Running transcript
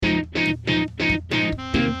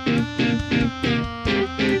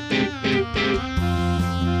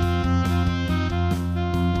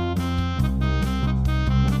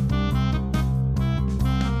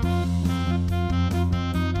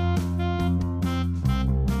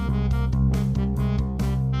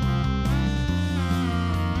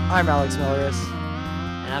I'm Alex Melleris,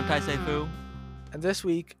 And I'm Tai Seifu. and this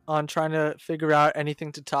week on trying to figure out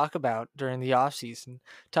anything to talk about during the off season,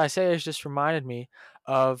 Taisei has just reminded me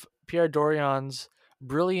of Pierre Dorian's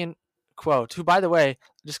brilliant quote, who, by the way,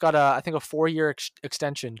 just got I think a 4-year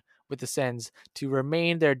extension with the Sens to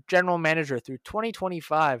remain their general manager through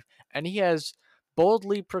 2025, and he has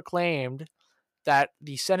boldly proclaimed that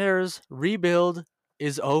the Senators' rebuild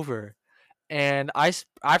is over. And I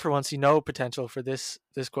for one see no potential for this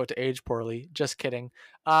quote to age poorly. Just kidding.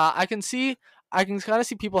 I can see I can kind of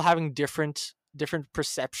see people having different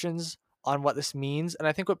perceptions on what this means, and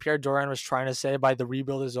I think what Pierre Dorian was trying to say by the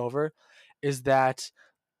rebuild is over is that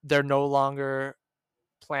they're no longer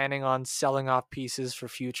planning on selling off pieces for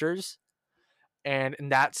futures. And in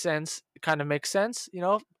that sense, it kind of makes sense,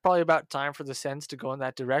 probably about time for the Sens to go in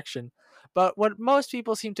that direction. But what most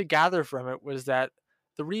people seem to gather from it was that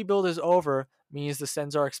the rebuild is over means the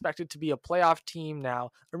Sens are expected to be a playoff team now,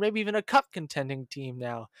 or maybe even a cup contending team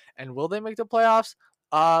now. And will they make the playoffs?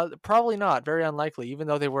 Probably not. Very unlikely. Even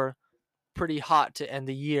though they were pretty hot to end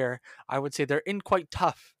the year, I would say they're in quite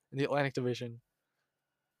tough in the Atlantic Division.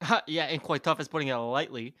 Yeah, and quite tough is putting it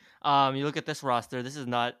lightly. You look at this roster. This is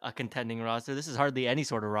not a contending roster. This is hardly any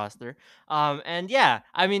sort of roster. And yeah,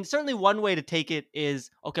 I mean, certainly one way to take it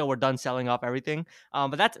is okay. We're done selling off everything.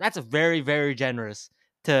 But that's a very very generous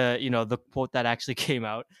to the quote that actually came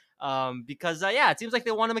out. Because yeah, it seems like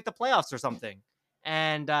they want to make the playoffs or something,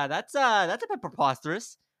 and that's a bit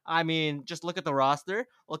preposterous. I mean, just look at the roster.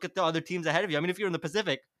 Look at the other teams ahead of you. I mean, if you're in the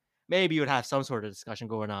Pacific, maybe you would have some sort of discussion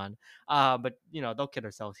going on. But don't kid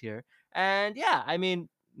ourselves here. And yeah, I mean,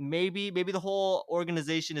 maybe the whole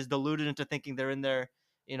organization is deluded into thinking they're in their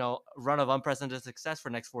run of unprecedented success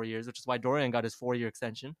for next 4 years, which is why Dorian got his 4-year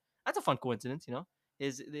extension. That's a fun coincidence,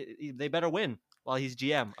 Is they better win while he's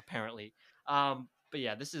GM apparently. But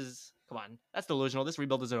yeah, this is come on, that's delusional. This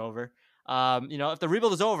rebuild isn't over. If the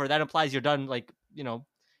rebuild is over, that implies you're done, like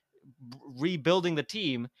rebuilding the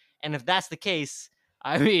team. And if that's the case,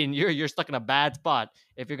 I mean, you're stuck in a bad spot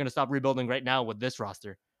if you're going to stop rebuilding right now with this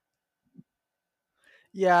roster.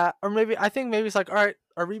 Yeah, or maybe I think maybe it's like, all right,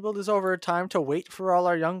 our rebuild is over. Time to wait for all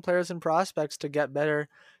our young players and prospects to get better.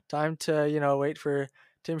 Time to wait for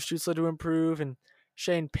Tim Stutzler to improve and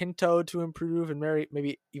Shane Pinto to improve and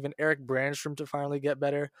maybe even Eric Brandstrom to finally get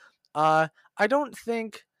better. I don't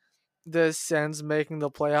think the Sens making the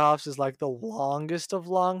playoffs is like the longest of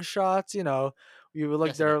long shots. You look Yes,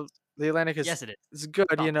 it is. there, the Atlantic Yes, it is. is good.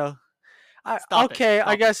 Stop it. I Stop it. okay, I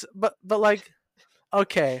Stop it. guess, but like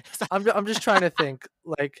okay, Stop. I'm just trying to think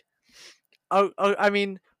like. Oh, I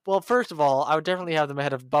mean, well, first of all, I would definitely have them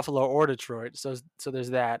ahead of Buffalo or Detroit. So there's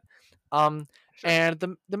that. Um, Sure. and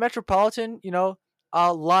the Metropolitan,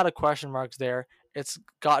 a lot of question marks there. It's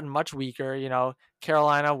gotten much weaker.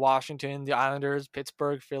 Carolina, Washington, the Islanders,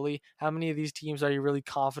 Pittsburgh, Philly. How many of these teams are you really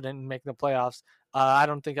confident in making the playoffs? I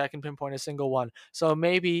don't think I can pinpoint a single one. So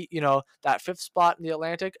maybe that fifth spot in the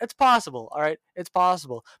Atlantic. It's possible. All right, it's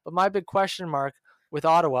possible. But my big question mark with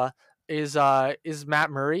Ottawa is Matt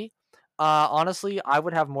Murray. Honestly, I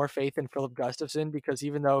would have more faith in Philip Gustafson because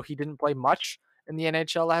even though he didn't play much in the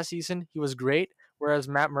NHL last season, he was great. Whereas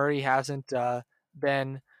Matt Murray hasn't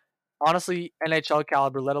been honestly NHL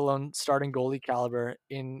caliber, let alone starting goalie caliber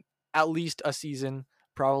in at least a season,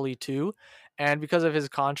 probably two. And because of his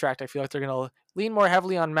contract, I feel like they're going to lean more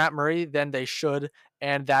heavily on Matt Murray than they should,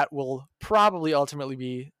 and that will probably ultimately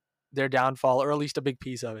be their downfall, or at least a big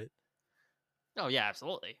piece of it. Oh yeah,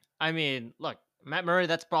 absolutely. I mean, look, Matt Murray.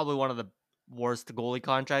 That's probably one of the worst goalie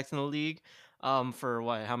contracts in the league. For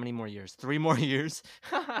what? How many more years? 3 more years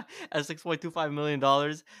at $6.25 million.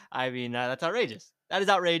 I mean, that's outrageous. That is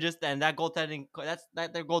outrageous. And that goaltending,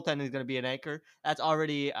 that their goaltending is going to be an anchor. That's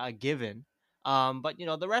already a given. But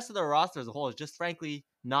the rest of the roster as a whole is just frankly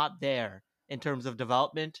not there in terms of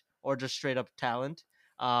development or just straight up talent.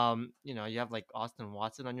 You have like Austin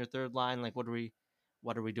Watson on your third line. Like, what are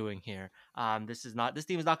we doing here? This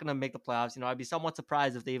team is not going to make the playoffs. I'd be somewhat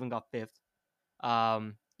surprised if they even got fifth.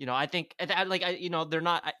 I think they're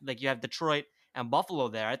not like you have Detroit and Buffalo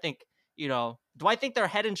there. I think do I think they're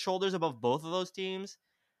head and shoulders above both of those teams?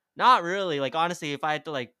 Not really. Like honestly, if I had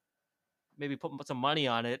to like maybe put some money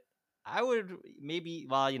on it, I would maybe.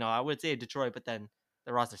 Well, I would say Detroit, but then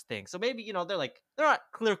the roster stinks. So maybe they're not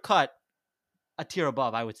clear cut a tier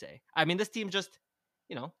above, I would say. I mean, this team just,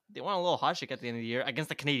 they won a little hot shake at the end of the year against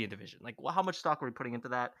the Canadian division. Like, how much stock are we putting into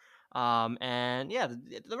that? And yeah,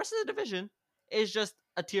 the rest of the division is just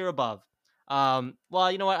a tier above.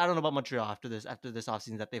 Well, you know what? I don't know about Montreal after this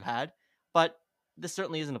offseason that they've had, but this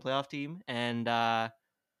certainly isn't a playoff team. And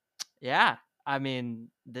yeah, I mean,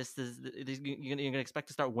 you're gonna expect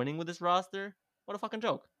to start winning with this roster? What a fucking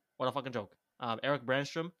joke! What a fucking joke. Eric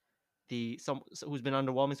Brandstrom, who's been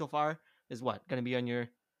underwhelming so far, is what gonna be on your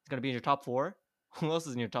gonna be in your top four. Who else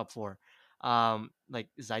is in your top four? Like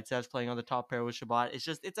Zaitsev's playing on the top pair with Shabbat. It's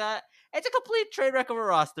a complete train wreck of a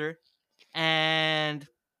roster, and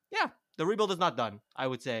yeah, the rebuild is not done. I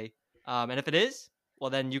would say, and if it is,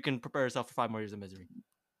 well, then you can prepare yourself for 5 more years of misery.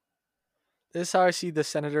 This is how I see the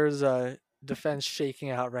Senators' defense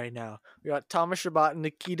shaking out right now. We got Thomas Shabbat and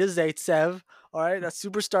Nikita Zaitsev. All right, that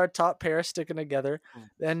superstar top pair sticking together.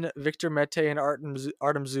 Then Victor Mete and Artem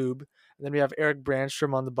Zub. And then we have Eric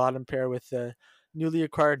Brandstrom on the bottom pair with the newly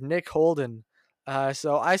acquired Nick Holden.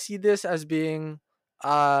 So I see this as being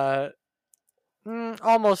uh,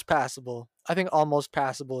 almost passable. I think almost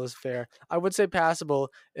passable is fair. I would say passable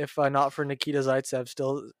if not for Nikita Zaitsev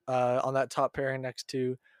still on that top pairing next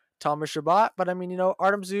to Thomas Shabbat. But I mean,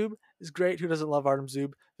 Artem Zub is great. Who doesn't love Artem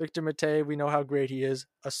Zub? Victor Mete, we know how great he is,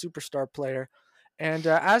 a superstar player. And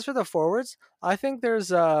as for the forwards, I think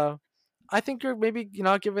I think you're maybe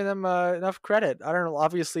not giving them enough credit. I don't know.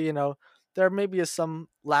 Obviously, there maybe is some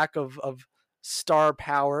lack of star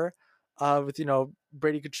power with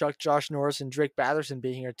Brady Kachuk, Josh Norris, and Drake Batherson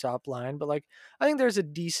being your top line. But like, I think there's a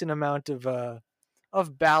decent amount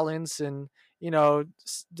of balance and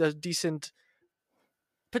the decent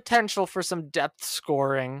potential for some depth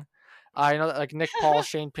scoring. Like Nick Paul,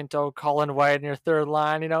 Shane Pinto, Colin White in your third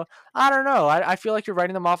line. I don't know. I feel like you're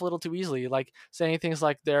writing them off a little too easily. Like saying things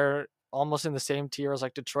like they're almost in the same tier as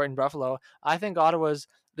like Detroit and Buffalo. I think Ottawa's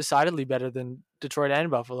decidedly better than Detroit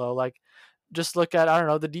and Buffalo. Like, just look at, I don't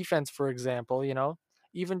know, the defense, for example.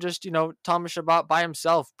 Even just Thomas Shabbat by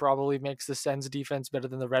himself probably makes the Sens defense better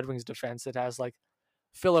than the Red Wings defense. It has like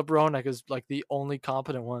Philip Roenick is like the only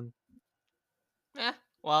competent one.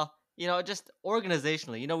 Well, just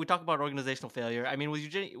organizationally, we talk about organizational failure. I mean, with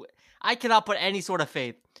Eugene, I cannot put any sort of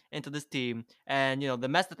faith into this team, and the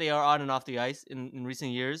mess that they are on and off the ice in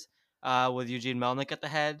recent years, with Eugene Melnyk at the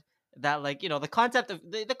head. That the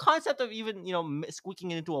concept of even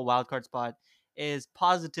squeaking into a wild card spot is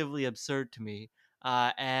positively absurd to me,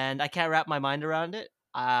 and I can't wrap my mind around it.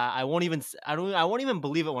 I won't even I won't even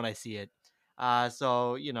believe it when I see it.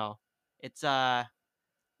 So it's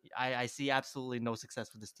I see absolutely no success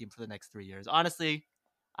for this team for the next 3 years. Honestly,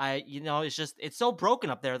 it's so broken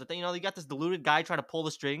up there that you got this deluded guy trying to pull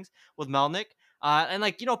the strings with Melnyk. And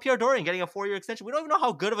Pierre Dorian getting a 4-year extension. We don't even know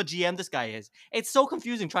how good of a GM this guy is. It's so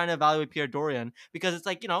confusing trying to evaluate Pierre Dorian because it's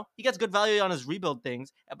like, he gets good value on his rebuild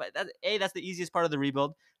things. But that's the easiest part of the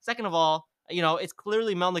rebuild. Second of all, it's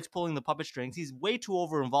clearly Melnyk's pulling the puppet strings. He's way too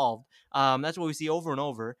over involved. That's what we see over and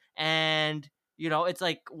over. And it's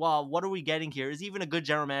like, well, what are we getting here? Is he even a good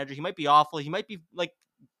general manager? He might be awful. He might be like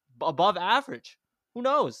above average. Who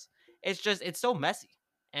knows? It's so messy.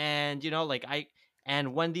 And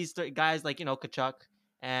and when these guys like Kachuk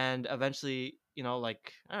and eventually I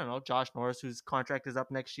don't know, Josh Norris, whose contract is up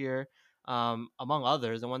next year, among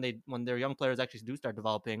others, and when their young players actually do start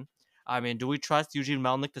developing, I mean, do we trust Eugene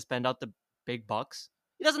Melnyk to spend out the big bucks?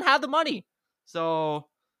 He doesn't have the money, so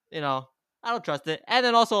I don't trust it. And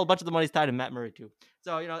then also a bunch of the money's tied to Matt Murray too.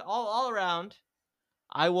 So all around,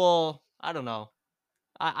 I don't know.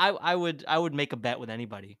 I would make a bet with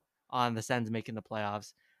anybody on the Sens making the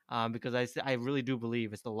playoffs, because I really do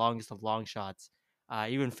believe it's the longest of long shots,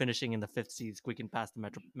 even finishing in the 5th seed, squeaking past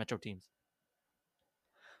the Metro teams.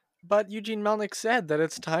 But Eugene Melnyk said that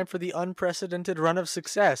it's time for the unprecedented run of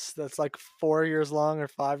success that's like 4 years long or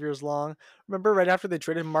 5 years long. Remember right after they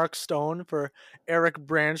traded Mark Stone for Eric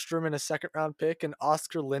Brandstrom and a second-round pick and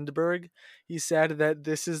Oscar Lindberg, he said that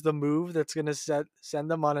this is the move that's going to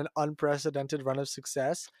send them on an unprecedented run of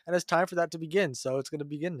success, and it's time for that to begin. So it's going to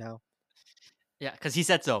begin now. Yeah, because he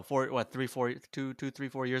said so 4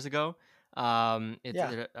 years ago. All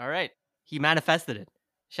right. He manifested it.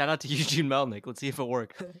 Shout out to Eugene Melnyk. Let's see if it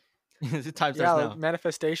worked. Time now.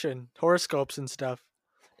 Manifestation, horoscopes and stuff.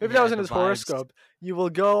 Maybe that was in his horoscope. You will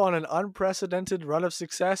go on an unprecedented run of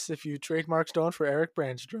success if you trade Mark Stone for Eric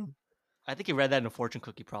Brandstrom. I think he read that in a fortune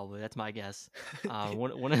cookie, probably. That's my guess.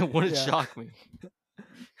 Wouldn't shock me.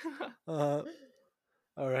 All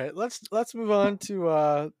right, let's move on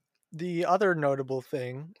to the other notable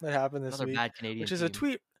thing that happened this week, which is a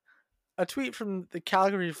tweet from the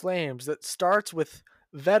Calgary Flames that starts with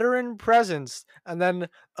veteran presence and then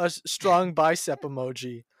a strong bicep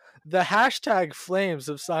emoji. The hashtag Flames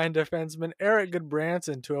have signed defenseman Eric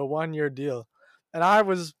Goodbranson to a 1-year deal. And I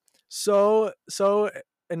was so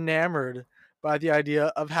enamored by the idea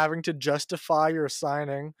of having to justify your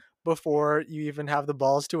signing before you even have the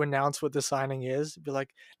balls to announce what the signing is. Be like,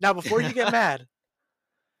 now before you get mad,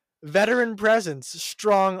 veteran presence,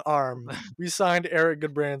 strong arm. We signed Eric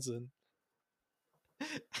Goodbranson.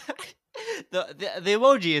 The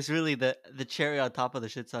emoji is really the cherry on top of the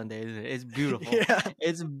shit sundae, isn't it? It's beautiful. Yeah.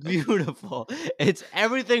 It's beautiful. It's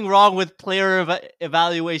everything wrong with player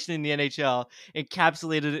evaluation in the NHL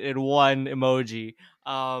encapsulated in one emoji.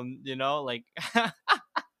 Like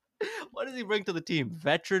what does he bring to the team?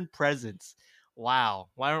 Veteran presence. Wow.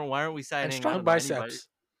 Why aren't we And signing, I strong don't know, anybody? biceps.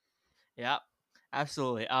 Yeah,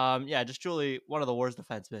 absolutely. Yeah, just truly one of the worst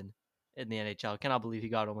defensemen in the NHL. Cannot believe he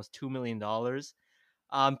got almost $2 million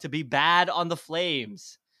to be bad on the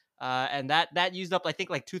Flames. And that used up, I think,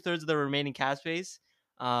 like 2/3 of the remaining cap space.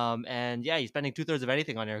 And yeah, he's spending 2/3 of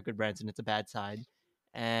anything on Eric Goodbranson. It's a bad side.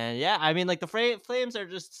 And yeah, I mean, like the Flames are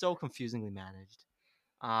just so confusingly managed.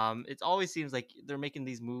 It always seems like they're making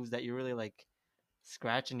these moves that you're really like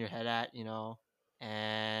scratching your head at,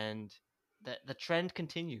 and the trend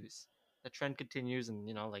continues. The trend continues, and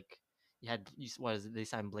like what is it? They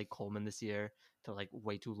signed Blake Coleman this year to like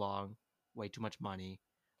way too long, way too much money,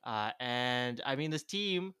 and I mean this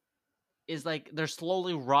team is like they're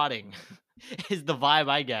slowly rotting. Is the vibe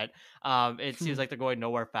I get. It seems like they're going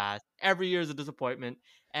nowhere fast. Every year is a disappointment,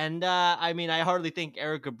 and I mean I hardly think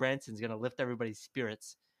Eric Branson's gonna lift everybody's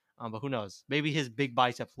spirits. But who knows? Maybe his big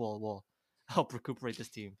biceps will help recuperate this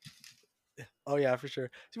team. Oh yeah, for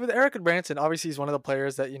sure. See, with Eric Branson, obviously he's one of the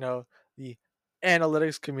players that the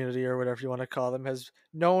analytics community or whatever you want to call them has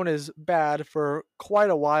known as bad for quite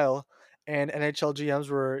a while, and NHL GMs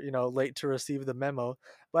were late to receive the memo.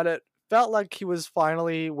 But it felt like he was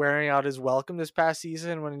finally wearing out his welcome this past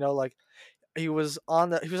season when like he was on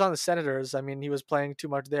the Senators. I mean, he was playing too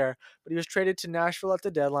much there, but he was traded to Nashville at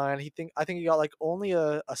the deadline. I think he got like only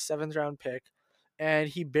a seventh round pick, and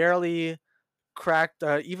he barely cracked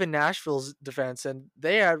even Nashville's defense, and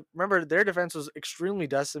they had remember their defense was extremely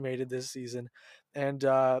decimated this season, and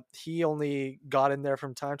he only got in there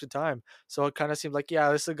from time to time. So it kind of seemed like, yeah,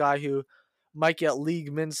 this is a guy who might get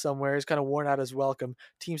league min somewhere. He's kind of worn out his welcome.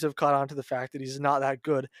 Teams have caught on to the fact that he's not that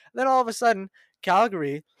good. And then all of a sudden,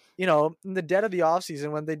 Calgary, in the dead of the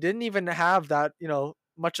offseason when they didn't even have that,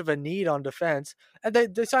 much of a need on defense, and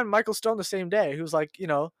they signed Michael Stone the same day, who's like,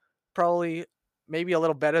 probably maybe a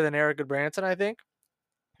little better than Eric Goodbranson, I think.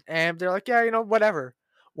 And they're like, yeah, whatever.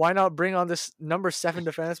 Why not bring on this number 7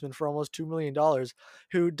 defenseman for almost $2 million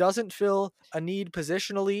who doesn't fill a need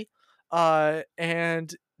positionally,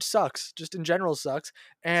 and sucks, just in general sucks.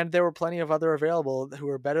 And there were plenty of other available who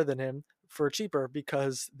were better than him for cheaper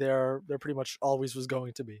because they're pretty much always was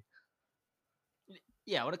going to be.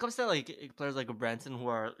 Yeah, when it comes to like players like Branson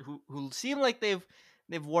who seem like they've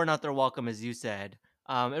worn out their welcome, as you said.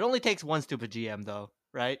 It only takes one stupid GM though,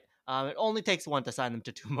 right? It only takes one to sign them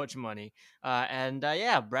to too much money. And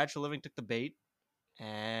yeah, Brad Living took the bait,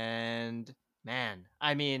 and man,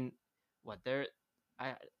 I mean, what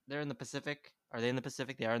I they're in the Pacific. Are they in the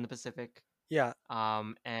Pacific? They are in the Pacific. Yeah.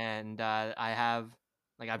 And I have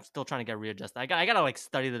like I'm still trying to get readjusted. I gotta like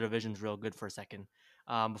study the divisions real good for a second,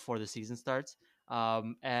 before the season starts.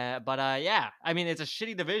 But yeah, I mean it's a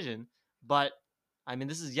shitty division, but I mean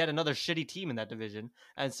this is yet another shitty team in that division,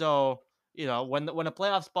 and so when a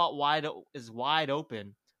playoff spot is wide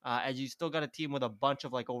open, and you still got a team with a bunch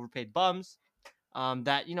of like overpaid bums,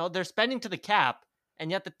 that they're spending to the cap,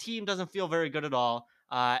 and yet the team doesn't feel very good at all.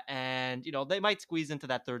 And they might squeeze into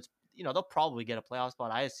that third. They'll probably get a playoff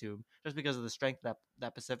spot, I assume, just because of the strength of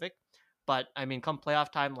that Pacific. But I mean, come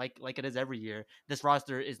playoff time, like it is every year, this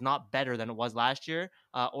roster is not better than it was last year,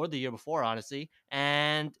 or the year before, honestly.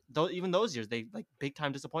 And even those years, they like big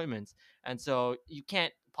time disappointments, and so you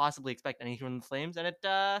can't possibly expect anything from the Flames. And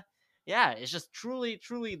yeah, it's just truly,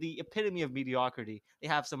 truly the epitome of mediocrity. They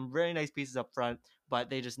have some very nice pieces up front, but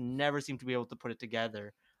they just never seem to be able to put it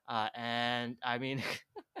together. And I mean,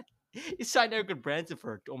 he signed Eric Branson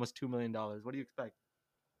for almost $2 million. What do you expect?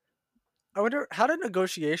 I wonder, how did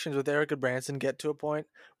negotiations with Eric Branson get to a point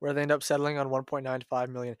where they end up settling on 1.95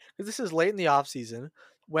 million? Because this is late in the offseason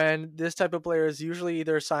when this type of player is usually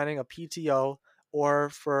either signing a PTO or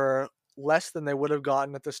for less than they would have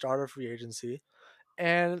gotten at the start of free agency.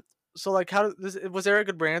 And so, like, how this was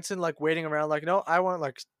Eric Branson like waiting around, like, no, I want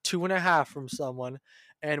like 2.5 from someone,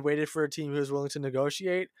 and waited for a team who was willing to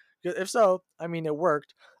negotiate? If so, I mean, it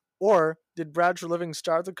worked. Or did Brad Living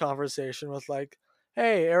start the conversation with like,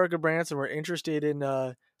 hey, Eric Branson, we're interested in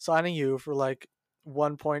signing you for like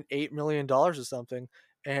 $1.8 million or something,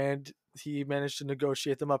 and he managed to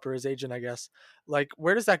negotiate them up, or his agent, I guess. Like,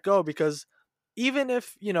 where does that go? Because even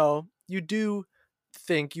if you do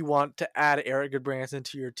think you want to add Eric Goodbranson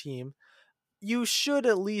to your team, you should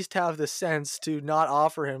at least have the sense to not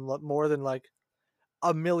offer him more than like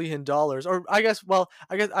 $1 million. Or I guess, well,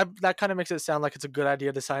 that kind of makes it sound like it's a good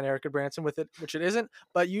idea to sign Eric Branson with it, which it isn't.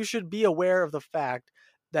 But you should be aware of the fact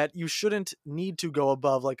that you shouldn't need to go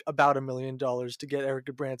above like about $1 million to get Eric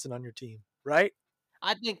Branson on your team, right?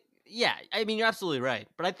 I think, yeah, I mean, you're absolutely right.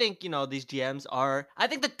 But I think, these GMs are, I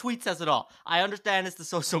think the tweet says it all. I understand it's the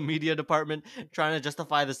social media department trying to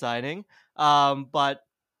justify the signing. But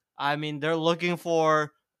I mean, they're looking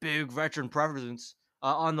for big veteran presence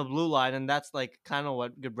on the blue line, and that's like kind of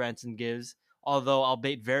what Goodbranson gives, although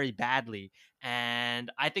albeit very badly.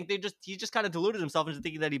 And I think he just kind of deluded himself into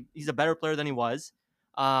thinking that he's a better player than he was.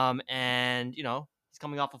 And he's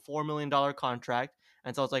coming off a $4 million contract,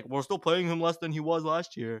 and so it's like we're still paying him less than he was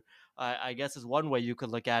last year. I guess is one way you could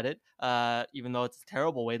look at it, even though it's a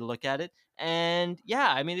terrible way to look at it. And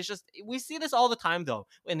yeah, I mean, it's just we see this all the time though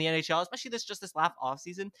in the NHL, especially this last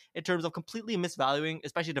offseason in terms of completely misvaluing,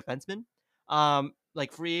 especially defensemen,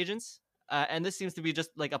 like free agents. And this seems to be just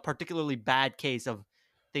like a particularly bad case of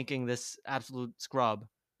thinking this absolute scrub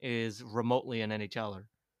is remotely an NHLer,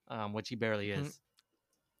 which he barely Mhm. is.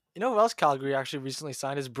 You know who else Calgary actually recently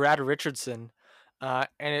signed is Brad Richardson. And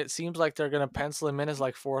it seems like they're going to pencil him in as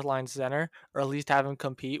like fourth line center, or at least have him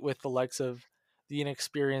compete with the likes of the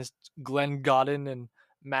inexperienced Glenn Godden and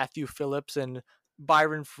Matthew Phillips and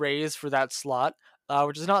Byron Fraze for that slot,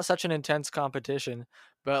 which is not such an intense competition.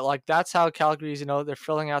 But like that's how Calgary's, they're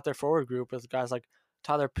filling out their forward group with guys like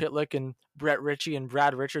Tyler Pitlick and Brett Ritchie and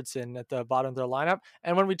Brad Richardson at the bottom of their lineup.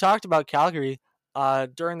 And when we talked about Calgary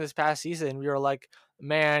during this past season, we were like,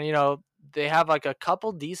 man, they have like a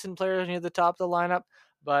couple decent players near the top of the lineup,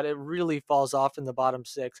 but it really falls off in the bottom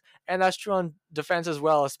six. And that's true on defense as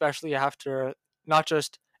well, especially after not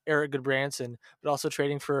just Eric Goodbranson, but also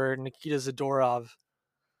trading for Nikita Zadorov.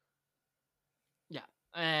 Yeah.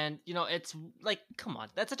 And it's like, come on,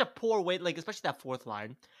 that's such a poor way, like especially that fourth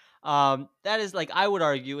line. That is like I would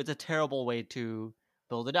argue it's a terrible way to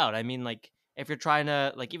build it out. I mean, like if you're trying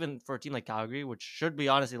to like even for a team like Calgary, which should be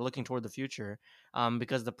honestly looking toward the future,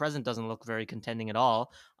 because the present doesn't look very contending at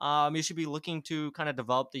all. You should be looking to kind of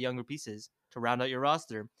develop the younger pieces to round out your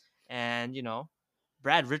roster. And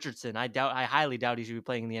Brad Richardson, I highly doubt he should be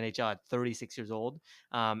playing in the NHL at 36 years old.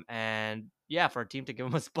 And yeah, for a team to give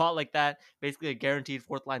him a spot like that, basically a guaranteed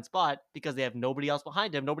fourth line spot because they have nobody else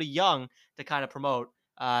behind him, nobody young to kind of promote.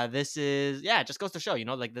 This is it just goes to show,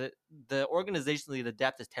 like the organizationally the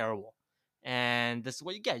depth is terrible, and this is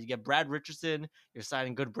what you get. You get Brad Richardson, you're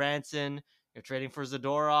signing Goodbranson, you're trading for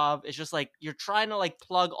Zadorov. It's just like you're trying to like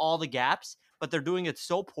plug all the gaps, but they're doing it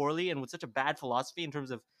so poorly and with such a bad philosophy in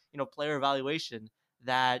terms of player evaluation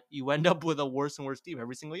that you end up with a worse and worse team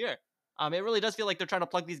every single year. It really does feel like they're trying to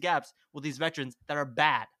plug these gaps with these veterans that are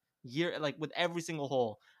bad like with every single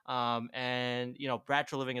hole. And Brad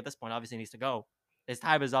Treliving at this point obviously needs to go. His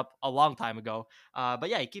time is up a long time ago. But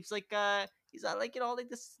yeah, he keeps like he's like like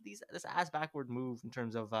this ass backward move in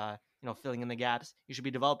terms of filling in the gaps. You should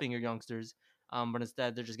be developing your youngsters. But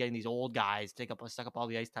instead they're just getting these old guys suck up all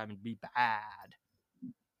the ice time and be bad.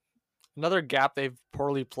 Another gap they've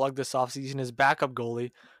poorly plugged this offseason is backup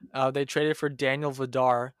goalie. They traded for Daniel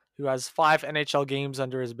Vladar, who has 5 NHL games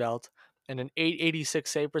under his belt and an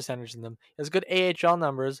 886 save percentage in them. He has good AHL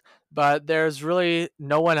numbers, but there's really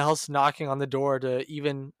no one else knocking on the door to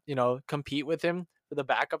even, compete with him for the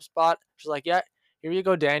backup spot. She's like, yeah, here you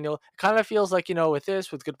go, Daniel. It kind of feels like, with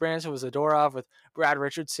Goodbranson, with Zadorov, with Brad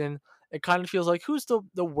Richardson, it kind of feels like who's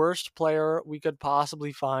the worst player we could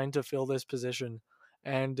possibly find to fill this position?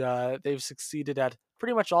 And they've succeeded at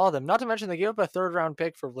pretty much all of them. Not to mention they gave up a third round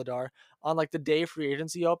pick for Vladar on like the day free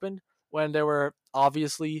agency opened when there were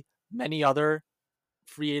obviously many other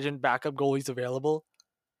free agent backup goalies available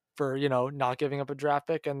for not giving up a draft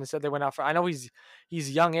pick, and they said they went out for. I know he's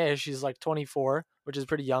youngish. He's like 24, which is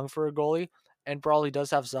pretty young for a goalie, and probably does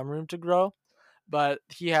have some room to grow, but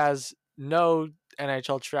he has no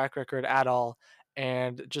NHL track record at all,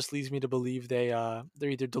 and just leads me to believe they're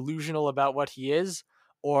either delusional about what he is,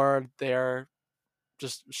 or they're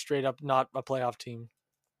just straight up not a playoff team.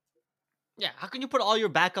 Yeah, how can you put all your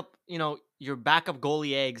backup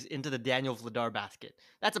goalie eggs into the Daniel Vladar basket?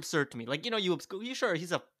 That's absurd to me. Like, you sure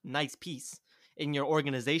he's a nice piece in your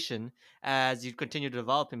organization as you continue to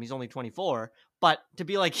develop him. He's only 24, but to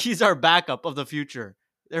be like he's our backup of the future.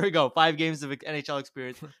 There we go. 5 games of NHL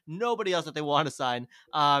experience. Nobody else that they want to sign.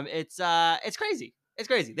 It's crazy. It's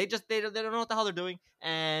crazy. They don't know what the hell they're doing.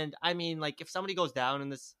 And I mean, like if somebody goes down in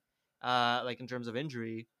this, like in terms of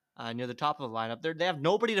injury, near the top of the lineup. They have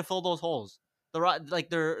nobody to fill those holes.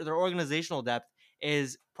 Their organizational depth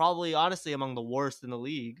is probably honestly among the worst in the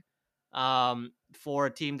league, for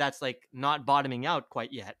a team that's like not bottoming out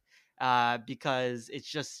quite yet, because it's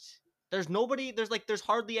just There's nobody. There's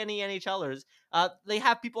hardly any NHLers. They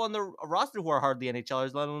have people on the roster who are hardly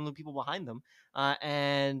NHLers, let alone the people behind them.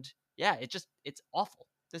 And yeah, it's awful.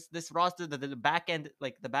 This roster, the back end,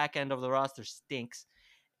 like the back end of the roster stinks,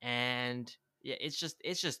 and yeah, it's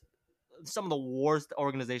just some of the worst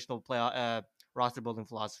organizational play roster building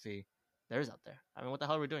philosophy there is out there. I mean, what the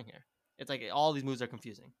hell are we doing here? It's like all these moves are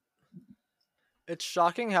confusing. It's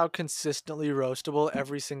shocking how consistently roastable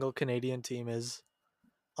every single Canadian team is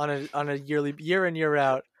on a year in year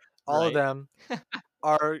out. All of Right. them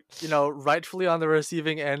are, rightfully on the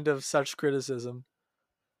receiving end of such criticism.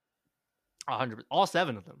 100. All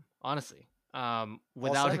seven of them, honestly, All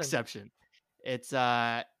without seven. exception. It's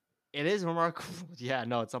it is remarkable. Yeah,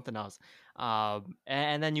 no, it's something else.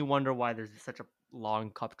 And then you wonder why there's such a long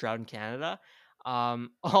cup drought in Canada.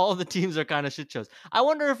 All the teams are kind of shit shows. I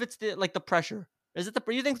wonder if it's the pressure. Is it the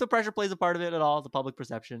you think the pressure plays a part of it at all? The public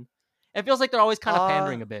perception. It feels like they're always kind of Uh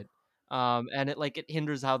pandering a bit. And it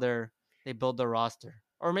hinders how they build their roster.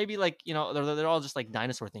 Or maybe they're all just like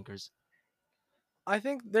dinosaur thinkers. I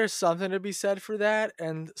think there's something to be said for that,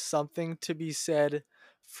 and something to be said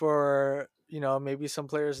for, maybe some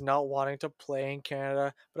players not wanting to play in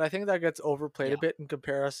Canada. But I think that gets overplayed Yeah. a bit in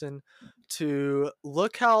comparison to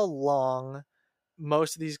look how long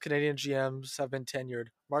most of these Canadian GMs have been tenured.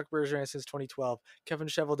 Mark Bergevin since 2012, Kevin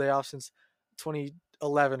Cheveldayoff since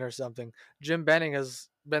 2011 or something. Jim Benning has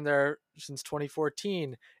been there since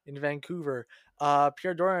 2014 in Vancouver.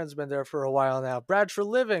 Pierre Dorian's been there for a while now. Brad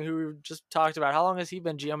Treliving, who we just talked about, how long has he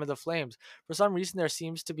been GM of the Flames? For some reason, there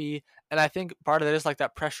seems to be, and I think part of it is like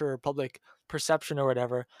that pressure, public perception or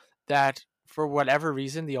whatever, that for whatever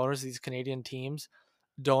reason, the owners of these Canadian teams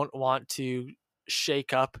don't want to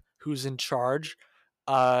shake up who's in charge.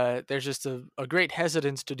 There's just a great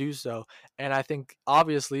hesitance to do so. And I think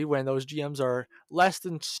obviously when those GMs are less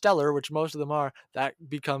than stellar, which most of them are, that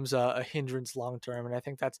becomes a hindrance long term. And I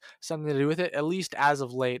think that's something to do with it, at least as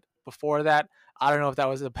of late. Before that, I don't know if that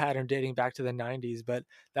was a pattern dating back to the 90s, but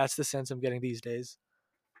that's the sense I'm getting these days.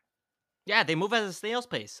 Yeah, they move at a snail's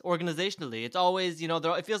pace organizationally. It's always,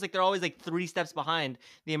 it feels like they're always like 3 steps behind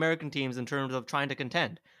the American teams in terms of trying to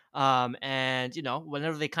contend. And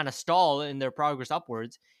whenever they kind of stall in their progress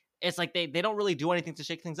upwards, it's like they don't really do anything to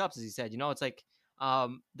shake things up, as you said. It's like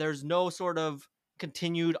there's no sort of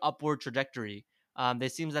continued upward trajectory.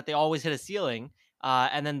 It seems that they always hit a ceiling,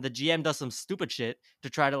 and then the GM does some stupid shit to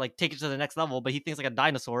try to like take it to the next level, but he thinks like a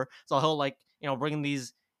dinosaur, so he'll like bring in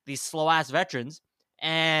these slow ass veterans,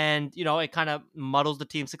 and it kind of muddles the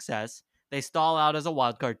team's success. They stall out as a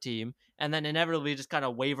wildcard team, and then inevitably just kind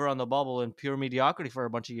of waver on the bubble in pure mediocrity for a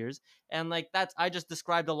bunch of years. And like I just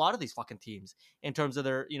described a lot of these fucking teams in terms of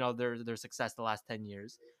their success the last 10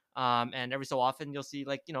 years. And every so often you'll see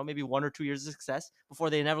like maybe 1 or 2 years of success before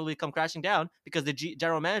they inevitably come crashing down because the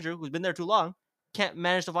general manager who's been there too long can't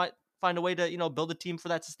manage to find a way to build a team for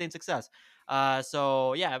that sustained success.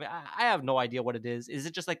 So yeah, I mean, I have no idea what it is. Is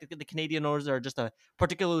it just like the Canadian owners are just a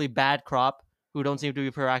particularly bad crop who don't seem to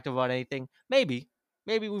be proactive about anything? Maybe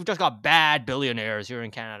we've just got bad billionaires here in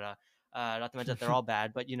Canada. Not to mention that they're all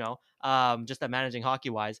bad, but just at managing hockey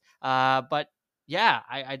wise. But yeah,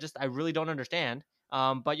 I really don't understand.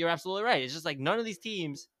 But you're absolutely right. It's just like none of these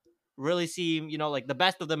teams really seem, like the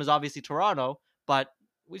best of them is obviously Toronto, but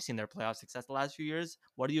we've seen their playoff success the last few years.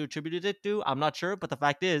 What do you attribute it to? I'm not sure, but the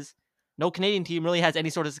fact is, no Canadian team really has any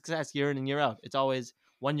sort of success year in and year out. It's always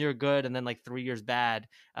 1 year good and then like 3 years bad,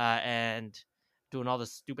 and doing all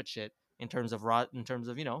this stupid shit in terms of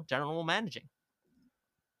general managing.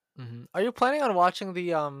 Are you planning on watching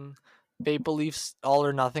the Maple Leafs All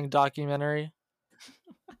or Nothing documentary?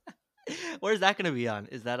 Where's that going to be on?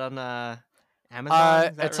 Is that on Amazon?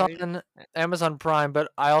 Is that It's right? on Amazon Prime,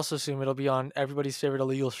 but I also assume it'll be on everybody's favorite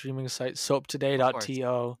illegal streaming site, Of course.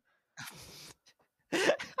 soaptoday.to.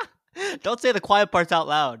 Don't say the quiet parts out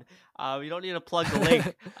loud. You don't need to plug the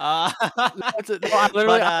link. I But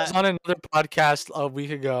was on another podcast a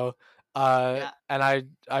week ago, yeah, and I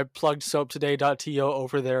plugged soaptoday.to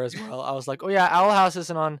over there as well. I was like, oh yeah, Owl House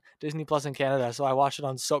isn't on Disney Plus in Canada, so I watched it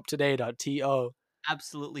on soaptoday.to.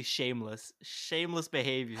 absolutely shameless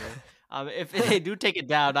behavior. If they do take it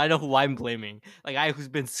down, I know who I'm blaming. Like I who's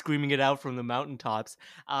been screaming it out from the mountaintops.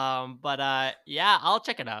 But yeah, I'll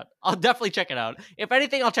check it out. I'll definitely check it out. If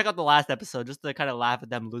anything, I'll check out the last episode just to kind of laugh at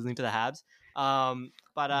them losing to the Habs.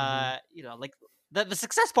 But Hmm. like the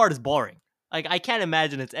success part is boring. Like I can't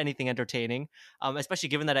imagine it's anything entertaining. Especially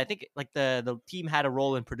given that I think like the team had a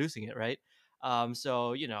role in producing it, right?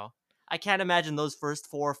 So I can't imagine those first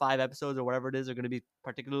 4 or 5 episodes or whatever it is are going to be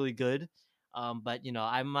particularly good. But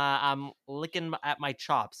I'm licking at my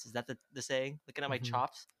chops. Is that the saying? Licking at my Hmm.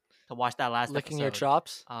 chops to watch that last Licking your episode.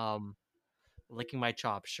 chops. licking my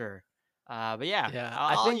chops, sure. But yeah, Yeah,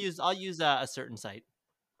 I I'll think use a certain site.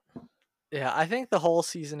 yeah, I think the whole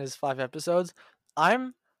season is 5 episodes.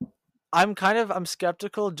 I'm I'm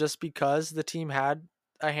skeptical just because the team had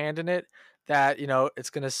a hand in it that, it's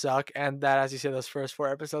gonna suck and that, as you say, those first 4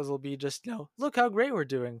 episodes will be just, look how great we're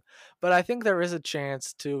doing. But I think there is a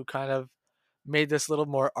chance to kind of made this a little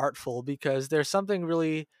more artful because there's something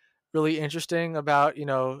really, really interesting about,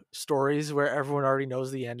 stories where everyone already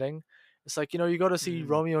knows the ending. It's like, you go to see Mm.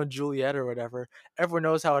 Romeo and Juliet or whatever, everyone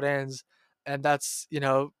knows how it ends. And that's,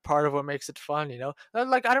 part of what makes it fun, And,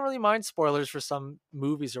 like, I don't really mind spoilers for some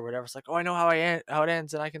movies or whatever. It's like, oh, I know how it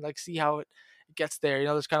ends, and I can like see how it gets there.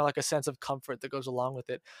 There's kind of like a sense of comfort that goes along with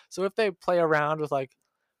it. So if they play around with like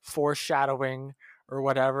foreshadowing or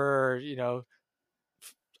whatever, or,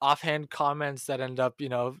 offhand comments that end up,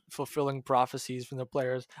 fulfilling prophecies from the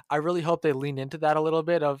players. I really hope they lean into that a little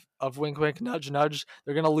bit of wink wink nudge nudge.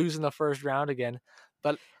 They're gonna lose in the first round again.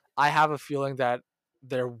 But I have a feeling that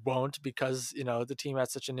there won't because, the team had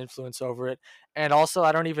such an influence over it. And also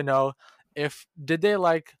I don't even know if did they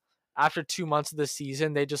like after 2 months of the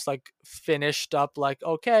season, they just like finished up like,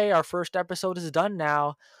 okay, our first episode is done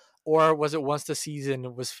now. Or was it once the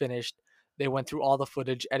season was finished, they went through all the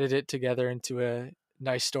footage, edited it together into a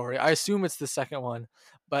nice story. I assume it's the second one,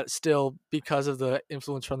 but still, because of the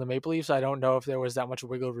influence from the Maple Leafs, I don't know if there was that much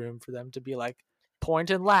wiggle room for them to be like point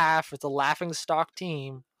and laugh. It's a laughing stock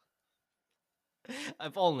team.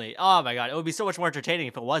 If only. Oh my god, it would be so much more entertaining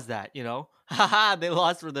if it was that. Haha, they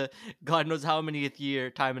lost for the god knows how many year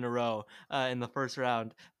time in a row in the first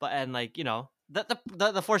round. But and like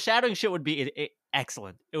the foreshadowing shit would be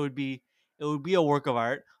excellent. It would be a work of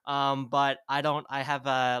art. But I have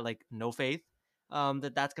like no faith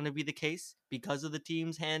that that's gonna be the case because of the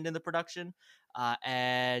team's hand in the production.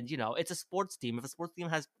 And it's a sports team. If a sports team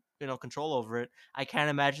has control over it, I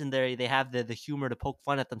can't imagine they have the humor to poke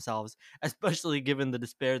fun at themselves, especially given the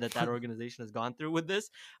despair that organization has gone through with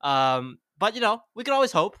this. But we can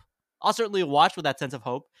always hope. I'll certainly watch with that sense of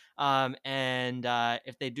hope. And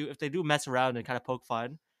if they do mess around and kind of poke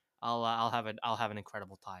fun, I'll have an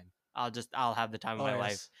incredible time. I'll have the time of Oh my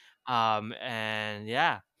life. yes. And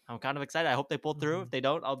yeah, I'm kind of excited. I hope they pull through. If Mhm. they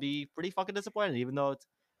don't, I'll be pretty fucking disappointed, even though it's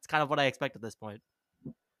kind of what I expect at this point.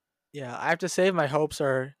 Yeah, I have to say my hopes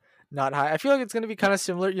are not high. I feel like it's going to be kind of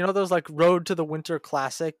similar. Those like Road to the Winter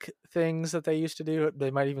Classic things that they used to do.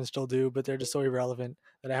 They might even still do, but they're just so irrelevant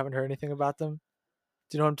that I haven't heard anything about them.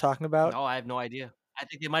 Do you know what I'm talking about? No, I have no idea. I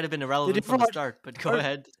think they might have been Did you irrelevant ever from the watch? start, but go Or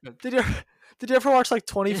ahead. did you did you ever watch like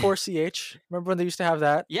 24 CH? Remember when they used to have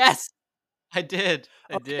that? Yes, I did.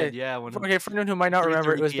 I did. Okay. Yeah, when For anyone who might not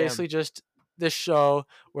remember, it 3:30 was p.m. basically just this show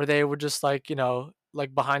where they would just like,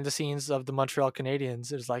 like behind the scenes of the Montreal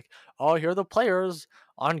Canadiens. It was like, oh, here are the players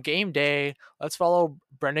on game day. Let's follow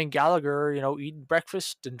Brendan Gallagher, eating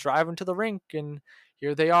breakfast and driving to the rink. And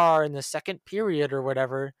here they are in the second period or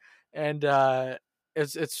whatever. And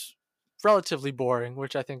it's relatively boring,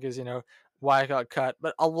 which I think is, why I got cut.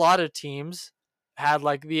 But a lot of teams had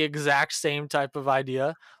like the exact same type of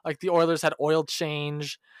idea. Like the Oilers had oil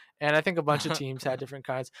change, and I think a bunch of teams had different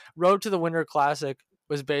kinds. Road to the Winter Classic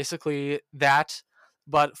was basically that,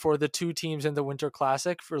 but for the two teams in the Winter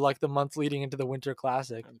Classic for like the month leading into the Winter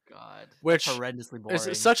Classic, Oh God, that's which horrendously is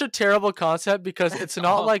boring. such a terrible concept because it's That's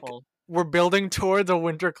not like awful. we're building towards a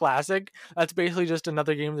Winter Classic. That's basically just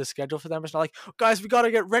another game in the schedule for them. It's not like, guys, we got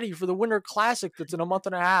to get ready for the Winter Classic that's in a month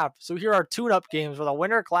and a half. So here are tune-up games for the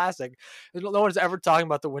Winter Classic. No one's ever talking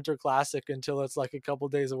about the Winter Classic until it's like a couple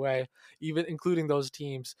days away, even including those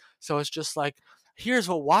teams. So it's just like, here's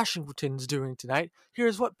what Washington's doing tonight.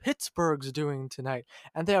 Here's what Pittsburgh's doing tonight.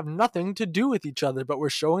 And they have nothing to do with each other, but we're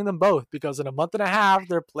showing them both because in a month and a half,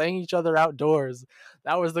 they're playing each other outdoors.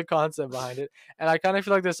 That was the concept behind it. And I kind of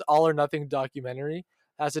feel like this all or nothing documentary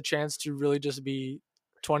has a chance to really just be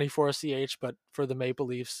 24 CH, but for the Maple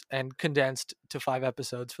Leafs and condensed to 5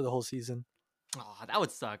 episodes for the whole season. Oh, that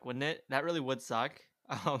would suck, wouldn't it? That really would suck.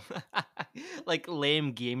 Um, like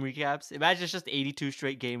lame game recaps. Imagine it's just 82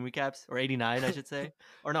 straight game recaps, or 89, I should say.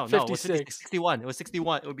 Or no, it was 56, 56. 61. It was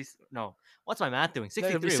 61. It would be no. What's my math doing? Then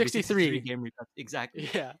it'll be 63. It would be 63 63. game recaps. Exactly.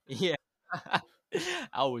 Yeah. Yeah.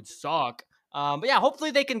 I would suck. But yeah,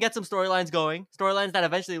 hopefully they can get some storylines going. Storylines that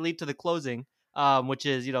eventually lead to the closing. Which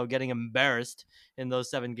is getting embarrassed in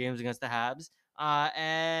those 7 games against the Habs.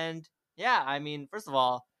 And yeah, I mean, first of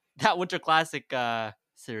all, that Winter Classic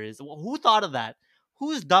series. Who thought of that?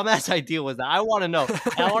 Whose dumbass idea was that? I want to know.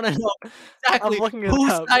 And I want to know I'm exactly looking it who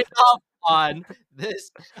up. signed off on this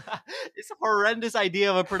this horrendous idea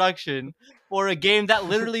of a production for a game that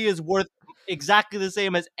literally is worth exactly the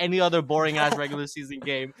same as any other boring ass regular season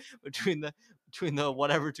game between the between the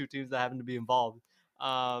whatever two teams that happen to be involved.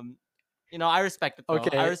 Um, I respect it though. I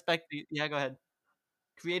Okay. respect the yeah. Go ahead.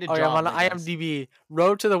 Creative Okay, I'm on jobs, I guess. IMDb.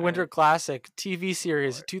 Road to the All Winter right. Classic TV Go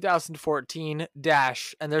series for it. 2014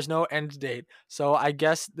 dash, and there's no end date, so I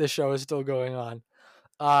guess the show is still going on.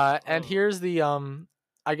 And Oh, here's the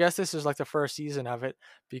I guess this is like the first season of it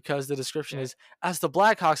because the description okay. is as the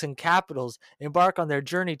Blackhawks and Capitals embark on their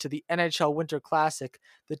journey to the NHL Winter Classic,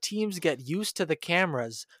 the teams get used to the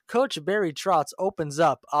cameras. Coach Barry Trotz opens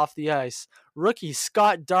up off the ice. Rookie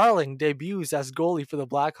Scott Darling debuts as goalie for the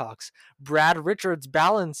Blackhawks. Brad Richards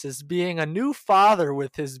balances being a new father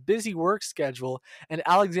with his busy work schedule, and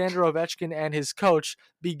Alexander Ovechkin and his coach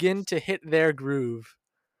begin to hit their groove.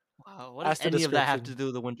 Wow. What does That's the any of that have to description. do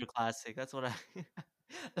with the Winter Classic? That's what I.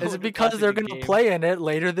 The Is it Winter because Classic, they're a gonna game. play in it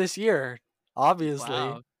later this year? Obviously.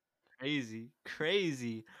 Wow. Crazy,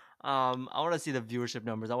 crazy. I want to see the viewership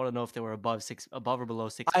numbers. I want to know if they were above or below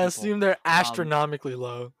six I people. assume they're Um, astronomically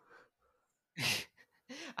low.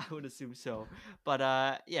 I would assume so.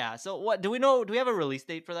 But yeah. So what do we know? Do we have a release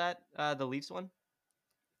date for that? The Leafs one,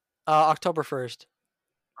 October 1st.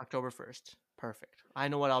 October 1st. Perfect. I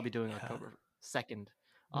know what I'll be doing Yeah. October 2nd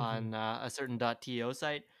hmm on a certain .to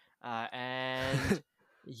site. And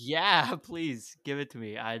yeah, please give it to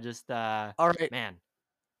me. I just All right. man.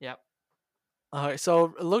 Yep.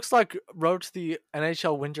 So it looks like Road to the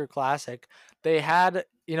NHL Winter Classic. They had,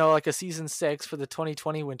 like a season 6 for the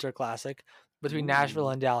 2020 Winter Classic between Nashville Ooh.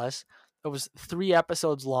 and Dallas. It was 3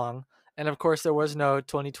 episodes long, and of course there was no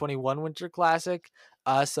 2021 Winter Classic,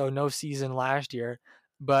 so no season last year.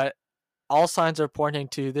 But all signs are pointing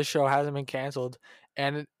to this show hasn't been canceled.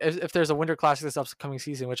 And if there's a Winter Classic this upcoming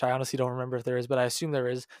season, which I honestly don't remember if there is, but I assume there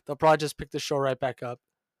is, they'll probably just pick the show right back up.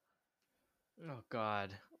 Oh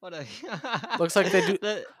God. What a Looks like they do.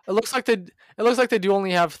 the It looks like they. It looks like they do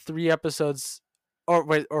only have 3 episodes,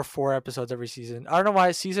 or 4 episodes every season. I don't know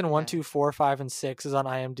why season one, yeah. 2, 4, 5, and 6 is on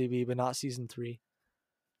IMDb, but not season 3.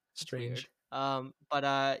 That's weird. Strange.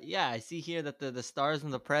 But yeah, I see here that the Stars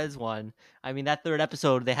and the Preds one. I mean, that third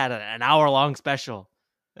episode they had an hour long special.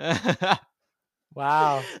 The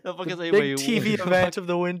Wow, fuck the is big anybody? TV event of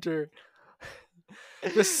the winter.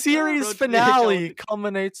 The series Road to the NHL finale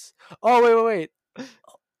culminates. Oh wait.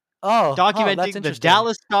 Oh, that's documenting the interesting.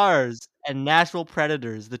 Dallas Stars and Nashville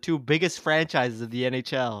Predators, the two biggest franchises of the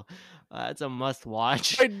NHL. That's a must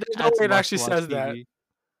watch. Wait, there's no That's way it must actually watch says that. TV. Does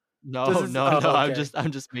No, this? no, Oh, no. I'm okay. just,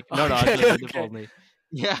 I'm just making. No, no. I'm Okay, just okay. only.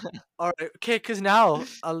 Yeah. All right, okay, because now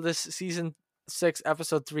this season 6,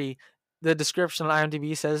 episode 3, the description on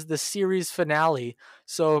IMDb says the series finale.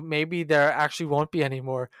 So maybe there actually won't be any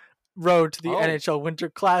more Road to the Oh, NHL Winter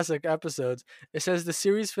Classic episodes. It says the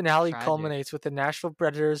series finale tragic. culminates with the Nashville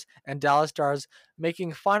Predators and Dallas Stars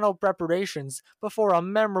making final preparations before a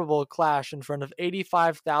memorable clash in front of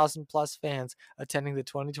 85,000 plus fans attending the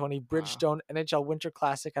 2020 Wow. Bridgestone NHL Winter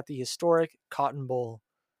Classic at the historic Cotton Bowl.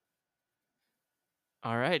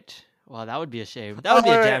 All right. Well, that would be a shame. That would Oh, be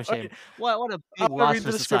a wait, damn okay. shame. What a I big want to loss read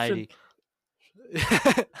for the description. society.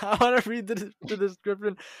 I want to read the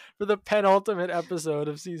description for the penultimate episode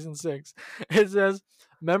of season 6. It says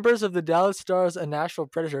members of the Dallas Stars and Nashville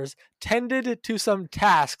Predators tended to some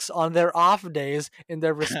tasks on their off days in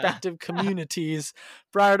their respective communities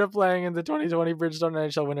prior to playing in the 2020 Bridgestone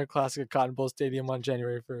NHL Winter Classic at Cotton Bowl Stadium on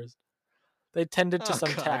January 1st. They tended to Oh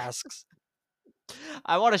some God. tasks.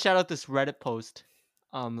 I want to shout out this Reddit post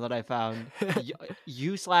that I found.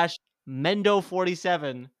 U slash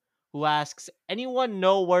Mendo47 who asks, anyone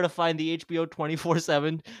know where to find the HBO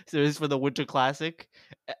 24/7 series for the Winter Classic?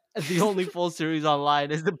 The only full series online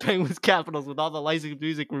is the Penguins Capitals with all the licensed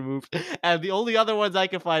music removed, and the only other ones I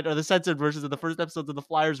can find are the censored versions of the first episodes of the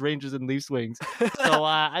Flyers, Rangers, and Leafs Wings. So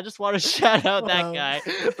I just want to shout out that Wow. guy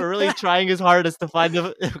for really trying his hardest to find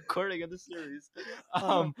the recording of the series.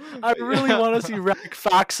 I really want to Yeah. see Rack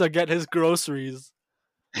Faxa get his groceries.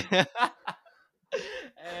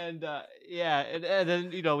 And yeah, and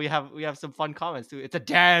then we have some fun comments too. It's a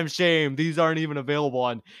damn shame these aren't even available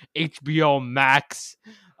on HBO Max,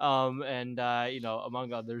 and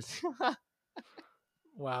among others.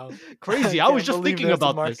 Wow. I Crazy. I was can't just believe thinking there's a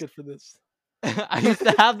about this. market for this. I used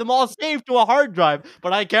to have them all saved to a hard drive,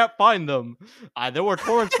 but I can't find them. There were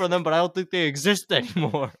torrents for them, but I don't think they exist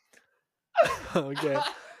anymore. Okay.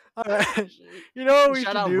 All right. You know what we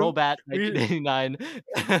Shout should out do? Robat We 1989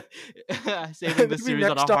 saving the maybe series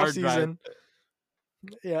on next a off hard drive. season.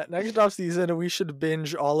 Yeah, next off season, we should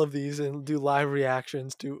binge all of these and do live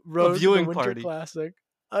reactions to A Road to the viewing Winter party. Classic.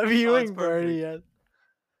 A Oh, it's viewing party, perfect.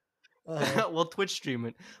 yes. We'll Twitch stream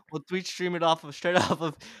it. We'll Twitch stream it straight off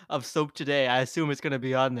of Soap Today. I assume it's gonna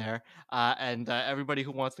be on there. And everybody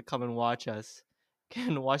who wants to come and watch us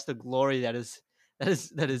can watch the glory that is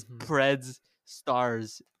Mhm. Preds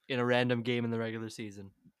Stars in a random game in the regular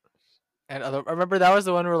season. And I remember that was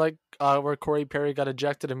the one where Corey Perry got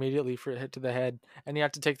ejected immediately for a hit to the head, and he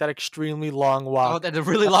had to take that extremely long Oh, walk. that's a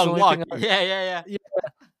really That's the long only thing. walk. Yeah. Yeah,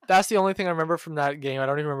 that's the only thing I remember from that game. I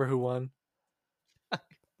don't even remember who won.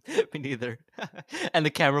 Me neither. And the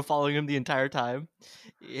camera following him the entire time.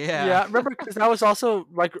 Yeah. Yeah, remember because that was also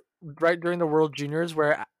like right during the World Juniors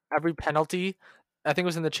where every penalty, I think it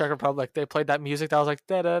was in the Czech Republic, they played that music that was like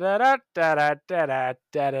da da da da da da da da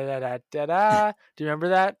da da da da da. Do you remember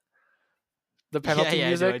that? The Yeah, penalty yeah, I do, I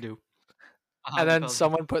music, do. and The then penalty.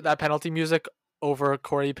 someone put that penalty music over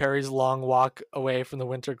Corey Perry's long walk away from the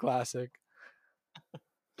Winter Classic.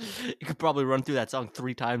 You could probably run through that song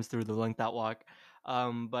 3 times through the length that walk.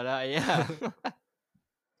 But yeah.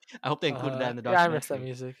 I hope they included that in the Yeah, I miss that documentary.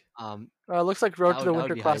 music. Um, It looks like Road to the that would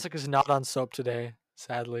Winter be hype. Classic is not on soap today,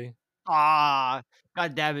 sadly. Ah,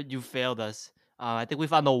 god damn it, you failed us. I think we